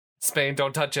it. Spain,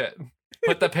 don't touch it.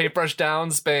 Put the paintbrush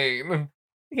down, Spain.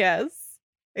 Yes,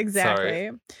 exactly.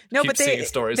 Sorry. No, Keep but seeing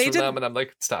stories from them, and I'm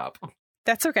like, stop.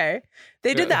 That's okay.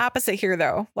 They did the opposite here,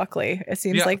 though. Luckily, it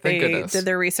seems like they did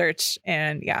their research,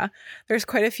 and there's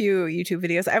quite a few YouTube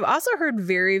videos. I've also heard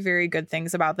very, very good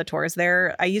things about the tours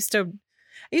there. I used to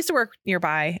work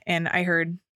nearby, and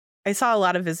I saw a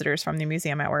lot of visitors from the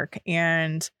museum at work,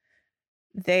 and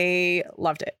they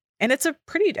loved it. And it's I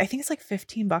think it's like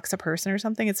 $15 a person or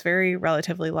something. It's very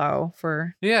relatively low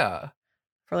for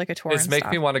like a tour. It's making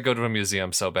me want to go to a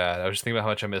museum so bad. I was just thinking about how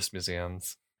much I miss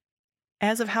museums.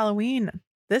 As of Halloween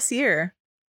this year,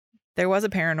 there was a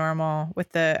paranormal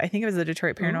with I think it was the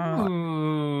Detroit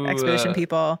Paranormal Expedition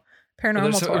people.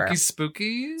 Paranormal tour.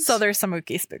 Spookies? So there's some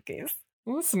spookies.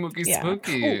 Ooh,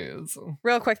 spookies. Ooh.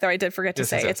 Real quick, though, I did forget to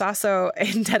say, it's also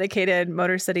in dedicated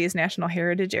Motor City's National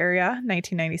Heritage Area,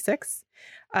 1996.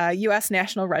 U.S.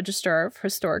 National Register of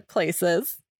Historic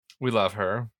Places. We love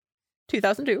her.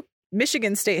 2002.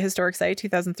 Michigan State Historic Site,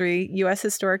 2003, U.S.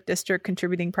 Historic District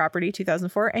Contributing Property,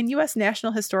 2004, and U.S.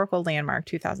 National Historical Landmark,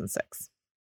 2006.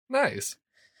 Nice.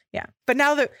 Yeah. But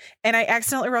now and I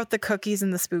accidentally wrote the cookies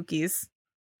and the spookies.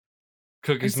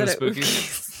 Cookies and the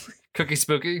spookies? Cookie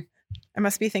spooky? I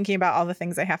must be thinking about all the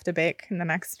things I have to bake in the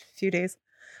next few days.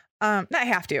 Not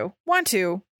have to. Want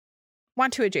to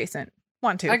adjacent.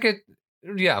 Want to. I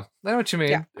know what you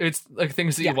mean. Yeah. It's like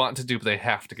things that you want to do, but they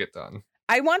have to get done.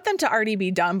 I want them to already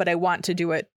be done, but I want to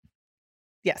do it.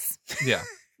 Yes. Yeah.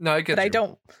 No, I get But I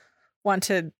don't want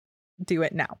to do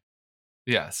it now.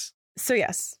 Yes. So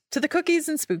yes, to the cookies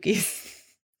and spookies.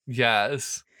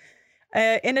 Yes.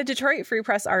 In a Detroit Free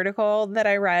Press article that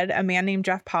I read, a man named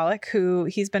Jeff Pollock,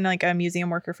 he's been like a museum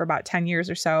worker for about 10 years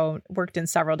or so, worked in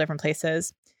several different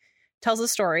places, tells a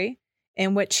story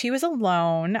in which he was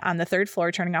alone on the third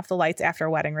floor turning off the lights after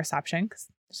a wedding reception, because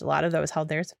there's a lot of those held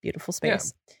there. It's a beautiful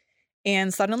space. Yeah.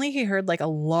 And suddenly he heard like a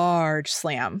large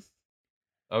slam.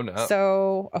 Oh, no.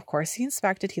 So, of course, he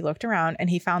inspected. He looked around and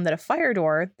he found that a fire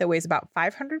door that weighs about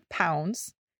 500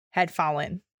 pounds had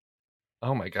fallen.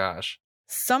 Oh, my gosh.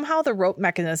 Somehow the rope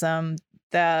mechanism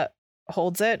that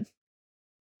holds it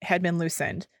had been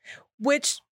loosened,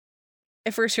 which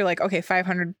at first you're like, okay,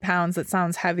 500 pounds, that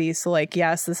sounds heavy. So like,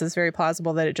 yes, this is very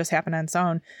plausible that it just happened on its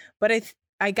own. But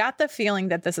I got the feeling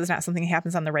that this is not something that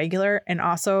happens on the regular. And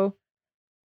also,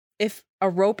 if a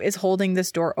rope is holding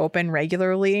this door open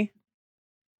regularly,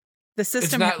 the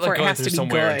system for it has to be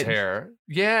good. Wear and tear.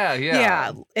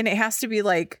 Yeah. And it has to be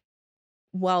like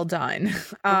well done.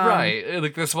 Right.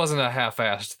 Like this wasn't a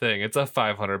half-assed thing. It's a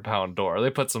 500-pound door. They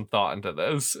put some thought into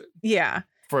this. Yeah.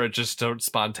 For it just to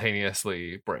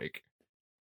spontaneously break.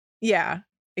 Yeah,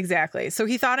 exactly. So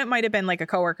he thought it might have been like a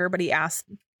coworker, but he asked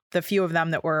the few of them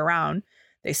that were around.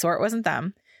 They swore it wasn't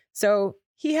them. So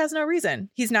he has no reason.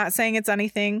 He's not saying it's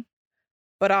anything,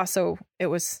 but also it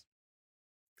was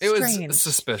strange. It was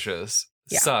suspicious.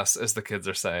 Yeah. Sus, as the kids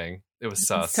are saying. It was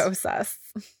sus. So sus.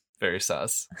 Very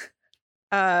sus.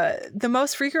 The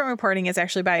most frequent reporting is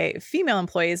actually by female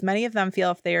employees. Many of them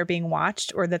feel if they are being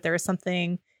watched or that there is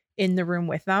something in the room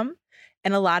with them.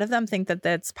 And a lot of them think that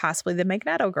that's possibly the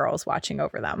Magneto girls watching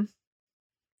over them.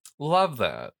 Love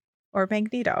that. Or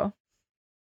Magneto.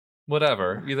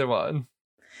 Whatever. Either one.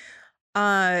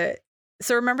 So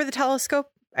remember the telescope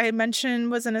I had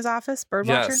mentioned was in his office?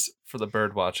 Birdwatcher? Yes, for the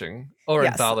bird watching. Or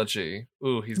anthology.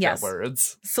 Ooh, he's got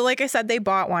words. So like I said, they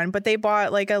bought one, but they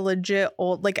bought like a legit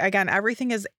old, like again,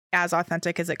 everything is as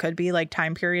authentic as it could be, like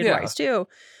time period wise too.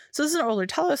 So this is an older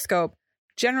telescope.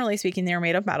 Generally speaking, they are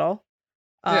made of metal,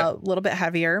 a little bit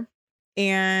heavier.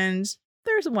 And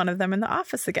there's one of them in the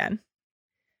office again.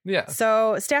 Yeah.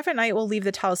 So staff at night will leave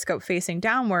the telescope facing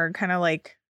downward, kind of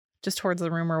like just towards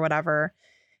the room or whatever.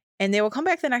 And they will come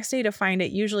back the next day to find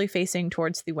it usually facing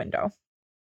towards the window.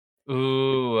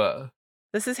 Ooh.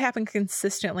 This has happened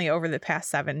consistently over the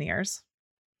past 7 years.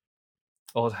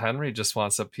 Old Henry just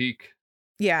wants a peek.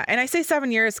 Yeah. And I say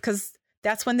 7 years because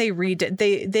that's when they redid.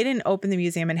 They didn't open the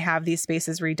museum and have these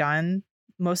spaces redone.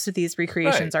 Most of these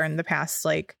recreations are in the past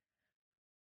like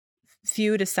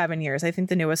few to 7 years. I think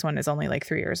the newest one is only like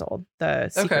 3 years old. The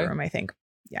secret room, I think.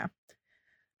 Yeah.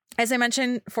 As I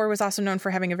mentioned, Ford was also known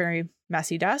for having a very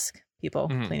messy desk, people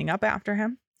cleaning up after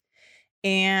him.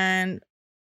 And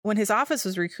when his office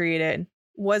was recreated,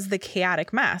 was the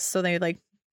chaotic mess. So they like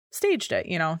staged it,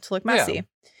 to look messy. Yeah.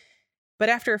 But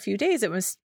after a few days, it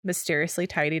was mysteriously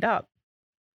tidied up.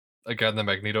 Again, the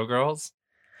Magneto girls?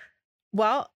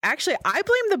 Well, actually, I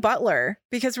blame the butler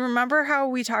because remember how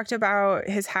we talked about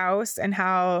his house and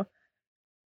how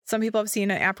some people have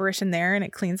seen an apparition there and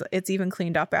it's even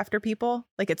cleaned up after people,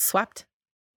 like it's swept.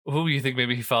 Ooh, you think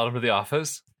maybe he followed him to the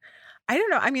office? I don't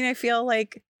know. I mean, I feel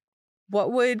like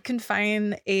what would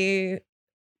confine a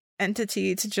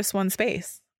entity to just one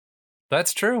space?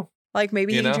 That's true. Like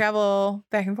maybe he can travel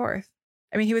back and forth.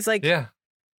 I mean, he was like, yeah.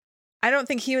 I don't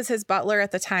think he was his butler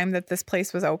at the time that this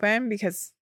place was open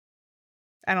because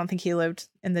I don't think he lived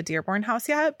in the Dearborn house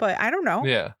yet, but I don't know.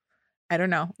 Yeah. I don't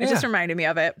know. It just reminded me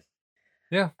of it.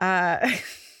 Yeah. I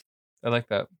like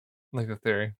that. I like the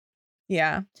theory.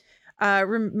 Yeah.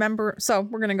 Remember, so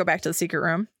we're going to go back to the secret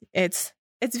room. It's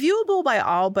viewable by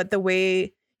all, but the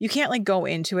way you can't like go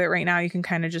into it right now, you can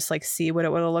kind of just like see what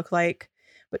it would look like.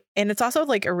 And it's also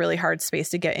like a really hard space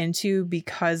to get into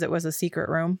because it was a secret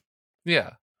room.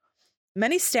 Yeah.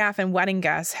 Many staff and wedding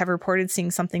guests have reported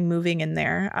seeing something moving in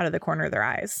there out of the corner of their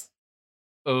eyes.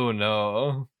 Oh,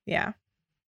 no. Yeah.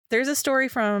 There's a story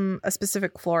from a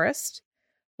specific florist.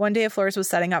 One day, a florist was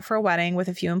setting up for a wedding with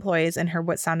a few employees and heard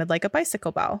what sounded like a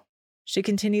bicycle bell. She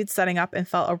continued setting up and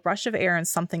felt a rush of air and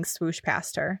something swooshed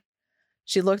past her.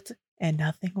 She looked and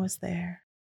nothing was there.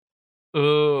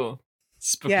 Ooh.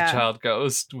 Spooky child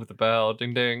ghost with a bell.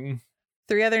 Ding, ding.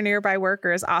 3 other nearby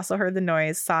workers also heard the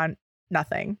noise, saw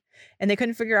nothing, and they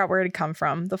couldn't figure out where it had come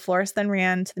from. The florist then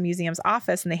ran to the museum's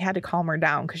office and they had to calm her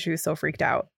down because she was so freaked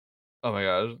out. Oh my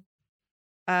God.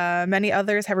 Many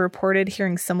others have reported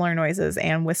hearing similar noises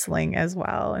and whistling as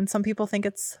well. And some people think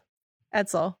it's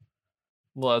Edsel.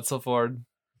 Little Edsel Ford.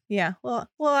 Yeah, little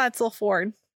Edsel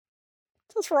Ford.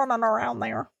 Just running around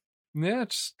there. Yeah,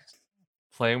 just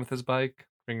playing with his bike.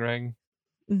 Ring, ring.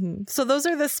 Mm-hmm. So those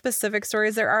are the specific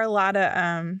stories. There are a lot of,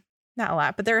 not a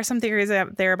lot, but there are some theories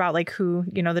out there about like who,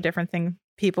 the different thing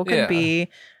people could be.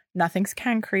 Nothing's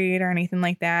concrete or anything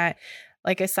like that.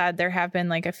 Like I said, there have been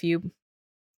like a few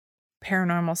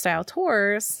paranormal style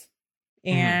tours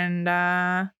and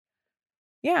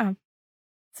yeah.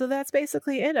 So that's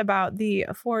basically it about the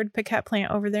Ford Paquette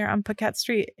plant over there on Paquette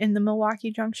Street in the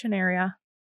Milwaukee Junction area.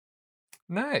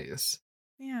 Nice.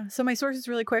 Yeah. So my sources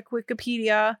really quick.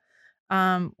 Wikipedia.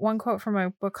 One quote from a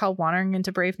book called Wandering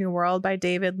into Brave New World by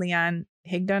David Leon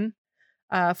Higdon.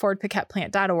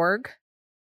 FordPaquettePlant.org.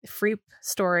 Free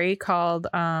story called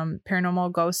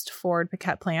Paranormal Ghost Ford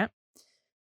Paquette Plant.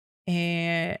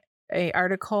 A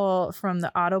article from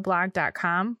the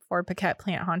autoblog.com, Ford Paquette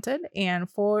Plant Haunted, and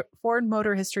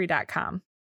FordMotorHistory.com.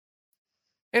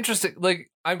 Interesting.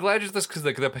 Like, I'm glad you did this because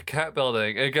like the Paquette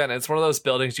building, again, it's one of those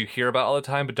buildings you hear about all the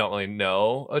time but don't really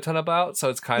know a ton about. So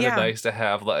it's kind of nice to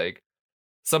have like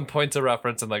some points of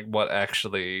reference and like what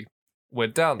actually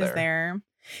went down there. Is there?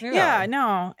 Yeah,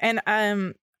 no. And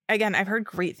again, I've heard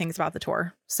great things about the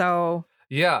tour. So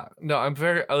yeah, no, I'm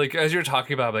very like as you're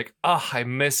talking about, I'm like, I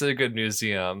miss a good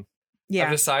museum. Yeah,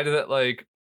 I've decided that like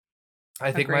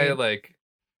I think my like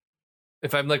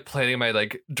if I'm like planning my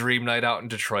like dream night out in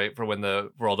Detroit for when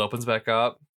the world opens back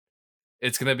up,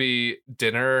 it's gonna be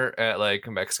dinner at like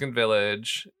Mexican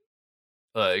Village,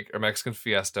 like or Mexican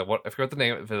Fiesta. What I forget what the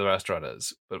name of the restaurant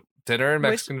is, but dinner in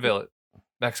Mexican Village,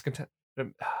 it's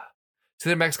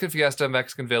either Mexican Fiesta,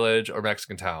 Mexican Village, or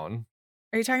Mexican Town.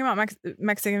 Are you talking about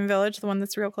Mexican Village, the one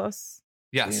that's real close?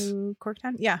 Yes. To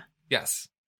Corktown? Yeah. Yes.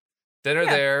 Dinner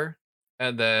there,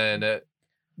 and then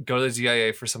go to the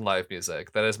ZIA for some live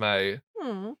music. That is my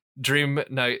dream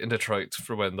night in Detroit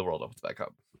for when the world opens back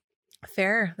up.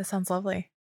 Fair. That sounds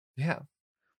lovely. Yeah.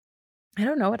 I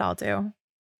don't know what I'll do.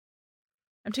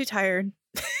 I'm too tired.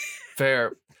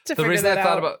 Fair. The reason I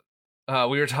thought about,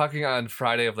 we were talking on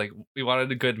Friday of like, we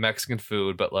wanted a good Mexican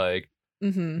food, but like,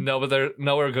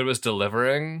 nowhere good was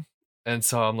delivering. And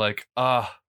so I'm like, I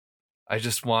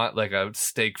just want like a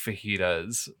steak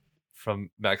fajitas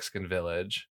from Mexican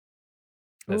Village.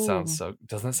 That sounds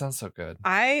doesn't that sound so good?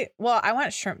 I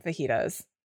want shrimp fajitas.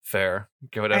 Fair.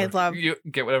 Get whatever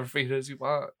fajitas you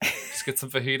want. Just get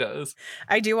some fajitas.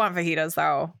 I do want fajitas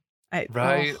though.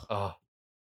 Right? Oh.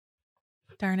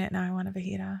 Darn it, now I want a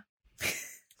fajita.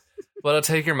 Well, it'll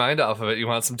take your mind off of it. You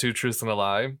want some Two Truths and a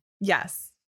Lie?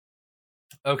 Yes.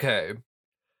 Okay.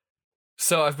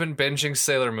 So I've been binging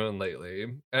Sailor Moon lately.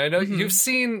 And I know you've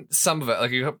seen some of it.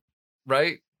 Like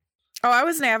right? Oh, I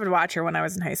was an avid watcher when I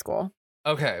was in high school.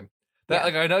 Okay.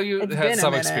 Like I know you had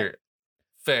some experience.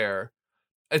 Fair.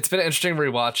 It's been interesting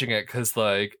rewatching it because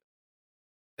like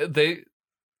I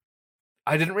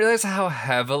didn't realize how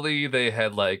heavily they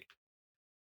had like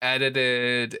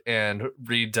edited and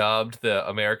redubbed the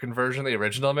American version, the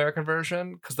original American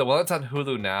version, because the one that's on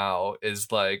Hulu now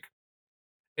is like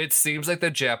it seems like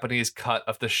the Japanese cut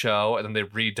of the show and then they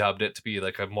redubbed it to be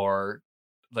like a more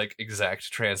like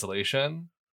exact translation.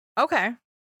 Okay.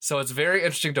 So it's very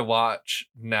interesting to watch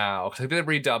now because I think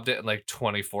they redubbed it in like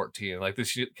 2014. Like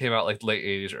this came out like late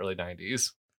 80s, early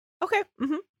 90s. Okay.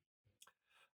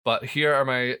 But here are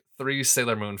my 3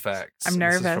 Sailor Moon facts. I'm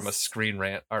nervous. This is from a Screen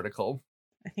Rant article.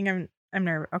 I think I'm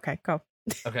nervous. Okay, go.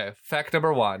 Okay, fact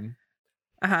number 1.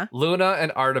 Luna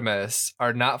and Artemis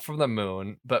are not from the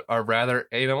moon, but are rather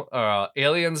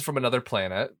aliens from another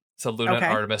planet. So Luna and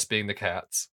Artemis being the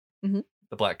cats. Mm-hmm.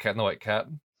 The black cat and the white cat.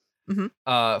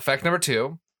 Mm-hmm. Fact number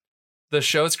 2. The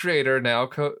show's creator,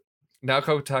 Naoko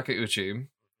Takeuchi,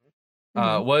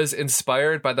 was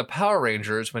inspired by the Power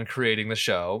Rangers when creating the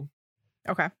show.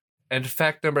 Okay. And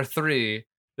fact number 3,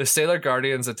 the Sailor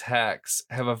Guardians attacks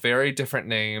have a very different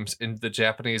names in the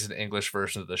Japanese and English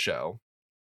version of the show.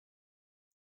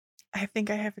 I think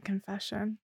I have a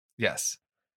confession. Yes.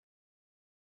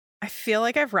 I feel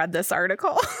like I've read this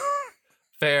article.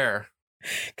 Fair.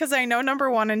 Because I know number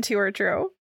 1 and 2 are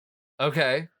true.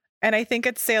 Okay. And I think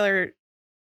it's Sailor.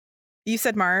 You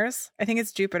said Mars? I think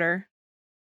it's Jupiter.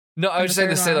 No, I was just saying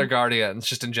the Sailor Guardians,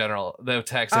 just in general. The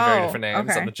attacks have very different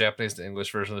names on the Japanese and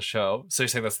English version of the show. So you're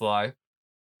saying that's the lie?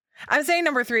 I'm saying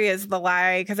number 3 is the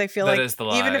lie, because I feel that like is the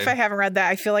lie. Even if I haven't read that,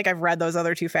 I feel like I've read those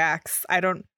other 2 facts. I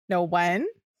don't know when.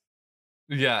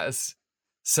 Yes.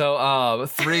 So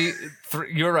 3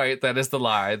 you're right, that is the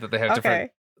lie, that they have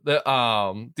different.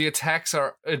 The attacks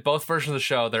are in both versions of the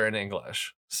show, they're in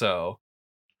English. So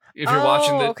if you're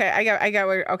watching the I got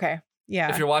where yeah.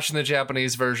 If you're watching the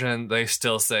Japanese version, they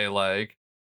still say like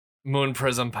moon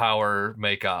prism power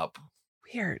makeup.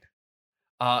 Weird.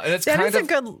 And it's that is a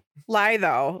good lie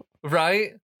though.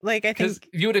 Right? Like I think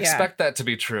you would expect that to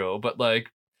be true, but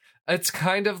like it's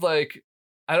kind of like,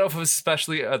 I don't know if it was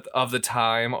especially of the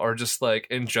time or just like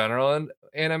in general in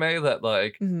anime that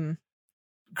like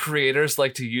creators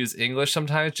like to use English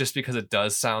sometimes just because it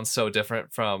does sound so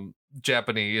different from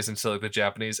Japanese, and so like the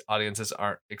Japanese audiences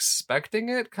aren't expecting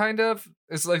it. Kind of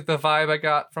is like the vibe I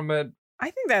got from it.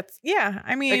 I think that's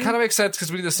I mean, it kind of makes sense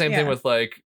because we do the same thing with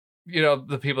like, you know,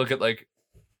 the people get like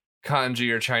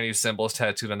kanji or Chinese symbols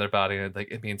tattooed on their body and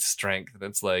like it means strength, and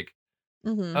it's like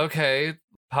okay,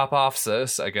 pop off,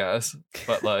 sis, I guess.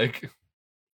 But like,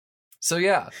 so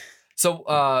yeah.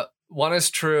 So one is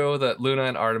true that Luna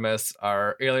and Artemis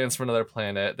are aliens from another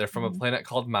planet. They're from a planet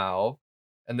called Mao,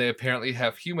 and they apparently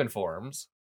have human forms.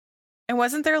 And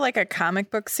wasn't there like a comic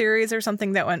book series or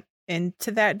something that went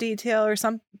into that detail or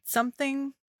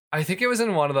something? I think it was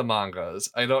in one of the mangas.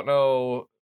 I don't know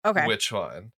which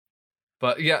one.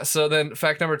 But yeah, so then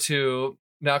fact number 2,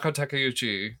 Naoko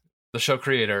Takeuchi, the show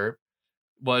creator,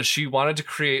 was she wanted to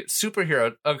create a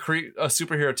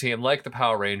superhero team like the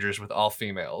Power Rangers with all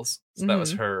females. So that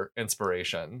was her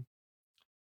inspiration.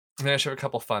 And then I should have a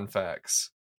couple fun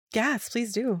facts. Yes,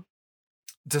 please do.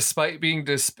 Despite being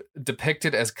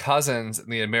depicted as cousins in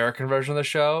the American version of the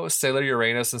show, Sailor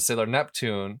Uranus and Sailor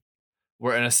Neptune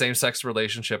were in a same-sex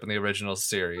relationship in the original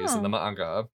series in the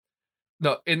manga.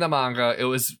 No, in the manga, it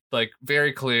was like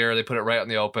very clear. They put it right out in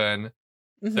the open.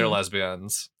 They're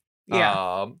lesbians.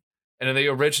 Yeah. And in the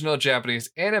original Japanese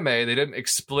anime, they didn't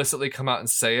explicitly come out and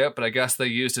say it, but I guess they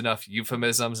used enough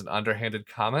euphemisms and underhanded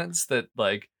comments that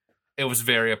like it was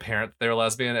very apparent they were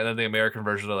lesbian. And then the American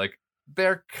version are like,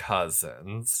 they're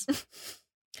cousins.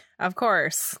 Of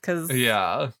course, because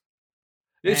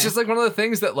it's just like one of the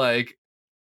things that like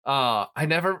I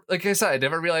never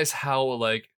realized how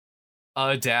like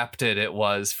adapted it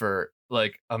was for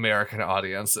like American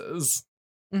audiences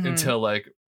until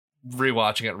like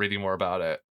rewatching it, reading more about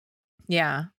it.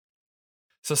 Yeah.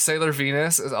 So Sailor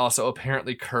Venus is also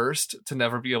apparently cursed to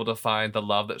never be able to find the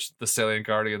love that the Sailor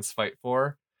Guardians fight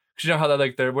for. Because you know how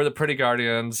we're the pretty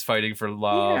guardians fighting for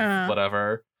love,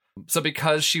 whatever. So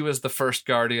because she was the first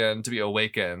guardian to be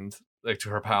awakened like to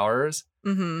her powers,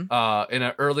 in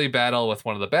an early battle with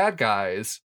one of the bad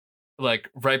guys, like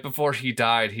right before he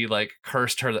died, he like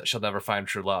cursed her that she'll never find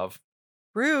true love.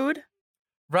 Rude.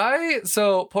 Right?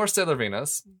 So poor Sailor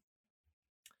Venus.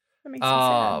 That makes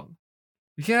sense.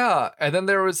 Yeah, and then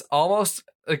there was almost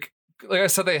like I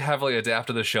said, they heavily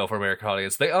adapted the show for American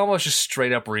audience. They almost just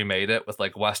straight up remade it with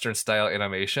like Western style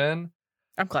animation.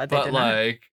 I'm glad they did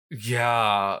that.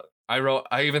 Yeah,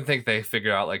 I even think they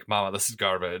figured out like, Mama, this is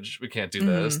garbage. We can't do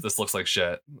this. This looks like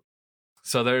shit.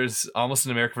 So there's almost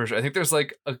an American version. I think there's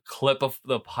like a clip of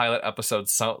the pilot episode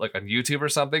like on YouTube or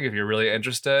something if you're really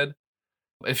interested.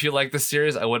 If you like the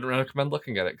series, I wouldn't recommend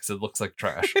looking at it because it looks like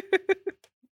trash.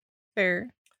 Fair.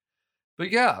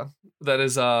 But yeah, that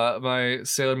is my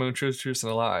Sailor Moon Truth,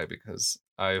 and a Lie, because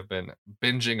I've been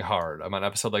binging hard. I'm on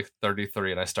episode like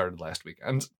 33 and I started last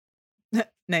weekend.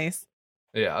 Nice.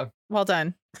 Yeah. Well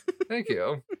done. Thank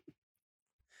you.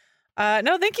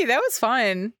 No, thank you. That was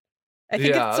fun. I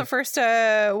think it's the first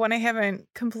one I haven't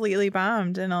completely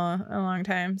bombed in a long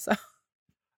time. So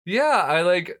yeah,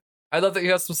 I love that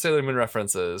you have some Sailor Moon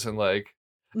references, and like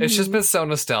It's just been so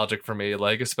nostalgic for me,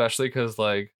 like, especially because,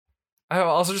 like, I've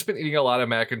also just been eating a lot of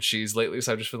mac and cheese lately,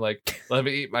 so I've just been like, let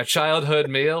me eat my childhood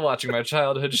meal, watching my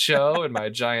childhood show, and my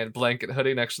giant blanket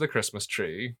hoodie next to the Christmas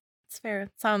tree. It's fair.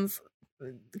 It sounds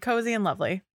cozy and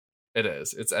lovely. It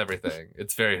is. It's everything.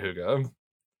 It's very Hugo.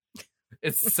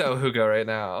 It's so Hugo right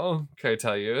now. Can I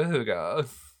tell you? Hugo.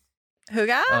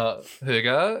 Hugo?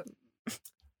 Hugo.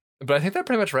 But I think that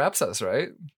pretty much wraps us, right?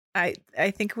 I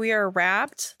think we are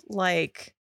wrapped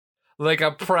like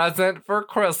a present for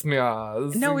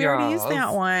Christmas. No, we already used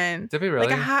that one. Did we really?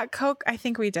 Like a hot Coke. I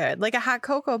think we did. Like a hot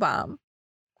cocoa bomb.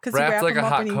 Because you wrap like them a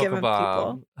hot cocoa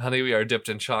bomb. People. Honey, we are dipped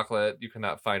in chocolate. You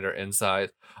cannot find our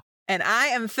inside. And I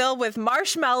am filled with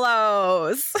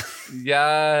marshmallows.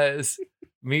 Yes.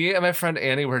 Me and my friend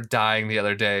Annie were dying the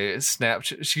other day.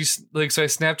 She's like, so I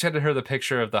Snapchatted her the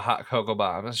picture of the hot cocoa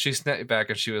bomb. And she snapped back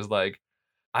and she was like,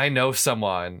 I know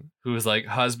someone who's like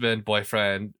husband,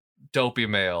 boyfriend, dopey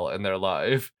male in their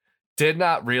life, did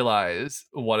not realize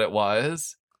what it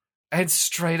was, and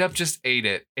straight up just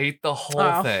ate the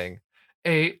whole thing.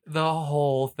 Ate the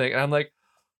whole thing. And I'm like,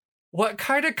 what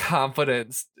kind of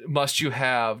confidence must you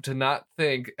have to not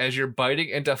think as you're biting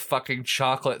into fucking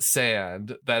chocolate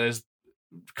sand that is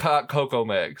cocoa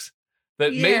mix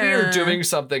that maybe you're doing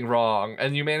something wrong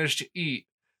and you manage to eat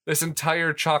this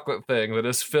entire chocolate thing that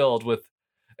is filled with,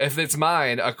 if it's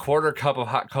mine, a quarter cup of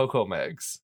hot cocoa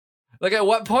mix. Like, at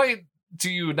what point do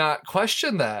you not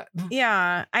question that?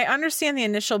 Yeah, I understand the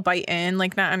initial bite in,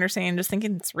 like not understanding, just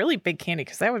thinking it's really big candy,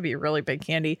 because that would be really big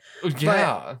candy.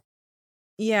 Yeah. But,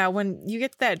 yeah, when you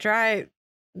get that dry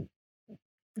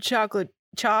chocolate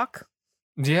chalk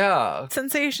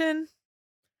sensation,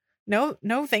 no,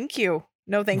 thank you.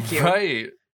 No, thank you. Right.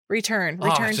 Return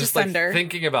to sender. Like,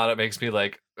 thinking about it makes me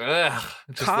like, ugh.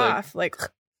 Just cough. Like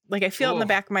I feel it in the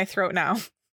back of my throat now.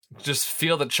 Just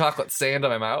feel the chocolate sand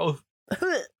on my mouth.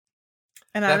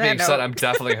 And that being said, I'm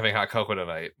definitely having hot cocoa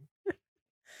tonight.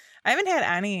 I haven't had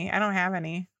any. I don't have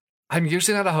any. I'm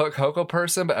usually not a hot cocoa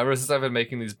person, but ever since I've been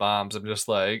making these bombs, I'm just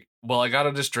like, well, I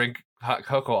gotta just drink hot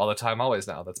cocoa all the time, always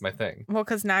now. That's my thing. Well,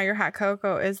 because now your hot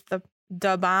cocoa is the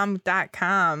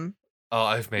bomb.com. Oh,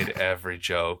 I've made every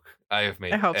joke. I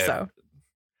hope so.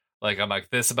 Like, I'm like,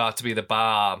 this about to be the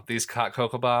bomb. These hot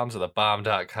cocoa bombs are the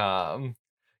bomb.com.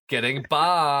 Getting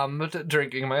bombed,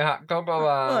 drinking my hot cocoa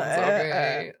bombs.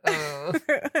 Okay.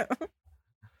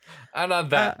 And on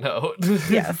that note.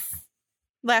 Yes.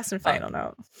 Last and final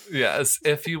note. Yes.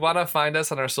 If you want to find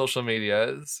us on our social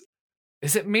medias,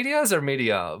 is it medias or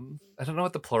medium? I don't know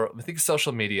what the plural. I think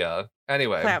social media.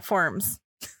 Anyway. Platforms.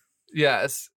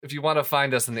 Yes. If you want to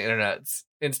find us on the internet,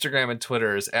 Instagram and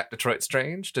Twitter is at Detroit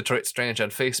Strange on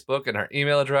Facebook, and our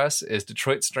email address is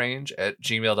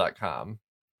detroitstrange@gmail.com.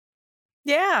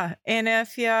 Yeah. And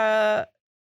if you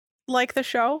like the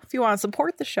show, if you want to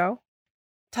support the show,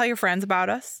 tell your friends about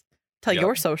us. Tell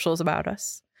your socials about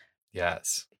us.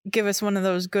 Yes. Give us one of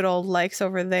those good old likes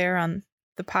over there on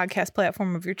the podcast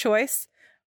platform of your choice.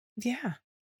 Yeah.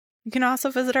 You can also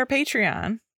visit our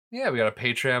Patreon. Yeah, we got a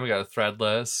Patreon. We got a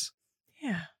Threadless.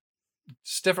 Yeah.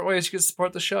 Just different ways you can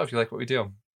support the show if you like what we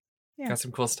do. Yeah. Got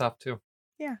some cool stuff, too.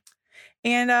 Yeah.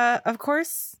 And, of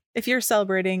course, if you're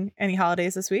celebrating any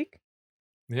holidays this week,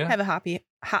 have a happy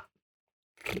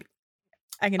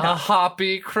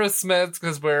Christmas,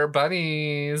 because we're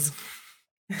bunnies.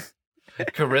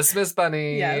 Christmas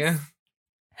bunny. Yes.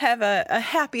 Have a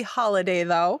happy holiday,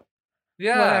 though.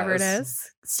 Yeah. Whatever it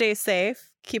is. Stay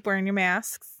safe. Keep wearing your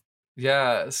masks.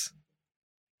 Yes.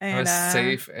 And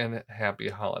safe and happy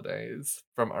holidays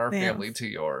from our family to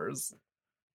yours.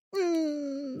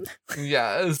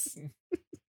 Yes.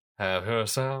 Have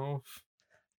yourself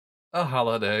a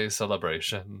holiday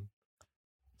celebration.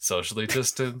 Socially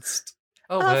distanced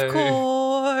away. Of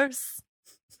course.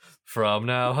 From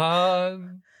now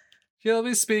on, you'll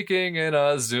be speaking in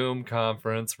a Zoom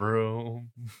conference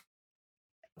room.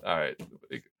 All right.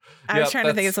 I was trying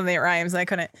to think of something that rhymes and I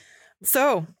couldn't.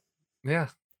 So, yeah.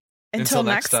 Until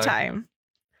next time.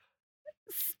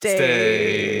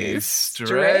 Stay strange.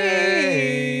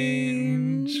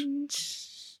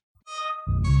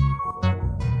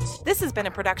 This has been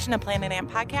a production of Planet Amp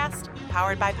Podcast,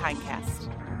 powered by Pinecast.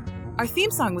 Our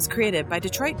theme song was created by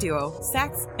Detroit duo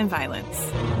Sax and Violence.